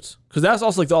shape of fruits. Because that's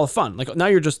also like all the fun. Like now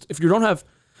you're just, if you don't have,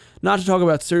 not to talk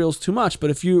about cereals too much,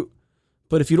 but if you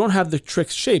don't have the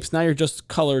Trix shapes, now you're just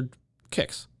colored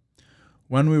kicks.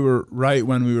 When we were right,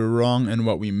 when we were wrong, and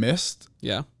what we missed.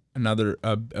 Yeah. Another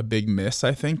a big miss,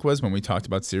 I think, was when we talked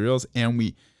about cereals and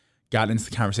we got into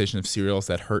the conversation of cereals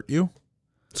that hurt you.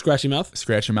 Scratchy mouth?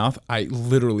 Scratchy mouth. I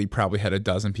literally probably had a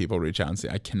dozen people reach out and say,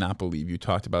 I cannot believe you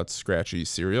talked about scratchy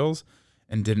cereals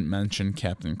and didn't mention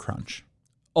Captain Crunch.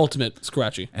 Ultimate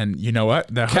scratchy. And you know what?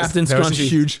 That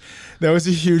was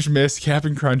a huge miss.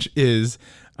 Captain Crunch is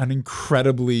an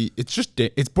incredibly,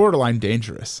 it's borderline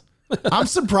dangerous. I'm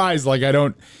surprised, like, I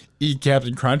don't eat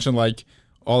Captain Crunch and, like,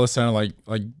 all of a sudden,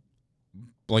 like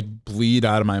like bleed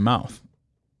out of my mouth.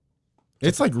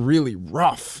 It's like really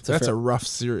rough. That's a rough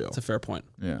cereal. That's a fair point.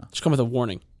 Yeah. Should come with a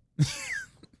warning.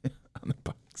 On the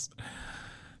box.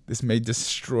 This may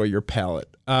destroy your palate.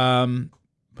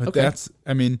 But that's,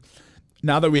 I mean,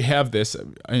 now that we have this,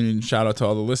 I mean, shout out to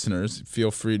all the listeners.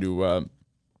 Feel free to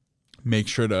make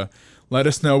sure to let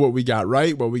us know what we got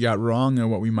right, what we got wrong, and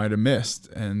what we might have missed.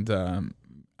 And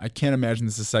I can't imagine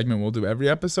this is a segment we'll do every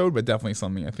episode, but definitely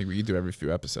something I think we could do every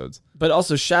few episodes. But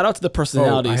also, shout out to the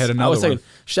personalities. I had another one.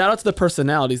 Shout out to the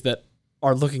personalities that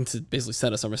are looking to basically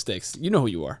send us our mistakes. You know who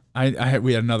you are.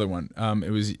 We had another one.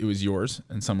 It was yours,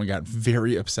 and someone got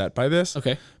very upset by this.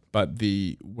 Okay. But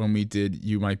when we did,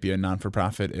 you might be a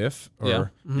non-for-profit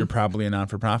you're probably a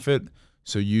non-for-profit.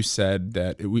 So you said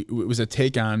that it was a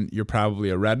take on you're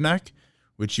probably a redneck,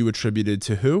 which you attributed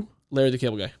to who? Larry the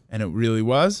Cable Guy. And it really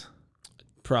was?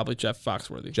 Probably Jeff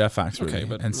Foxworthy.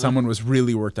 Okay, and someone was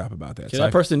really worked up about that. Okay, so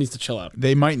that person needs to chill out.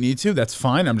 They might need to. That's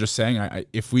fine. I'm just saying,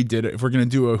 if we're gonna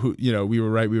do we were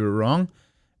right, we were wrong.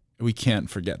 We can't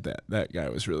forget that. That guy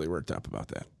was really worked up about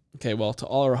that. Okay, well, to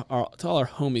all our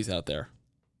homies out there,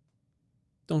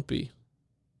 don't be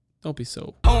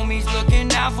so. Homies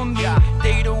looking out for me.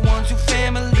 They the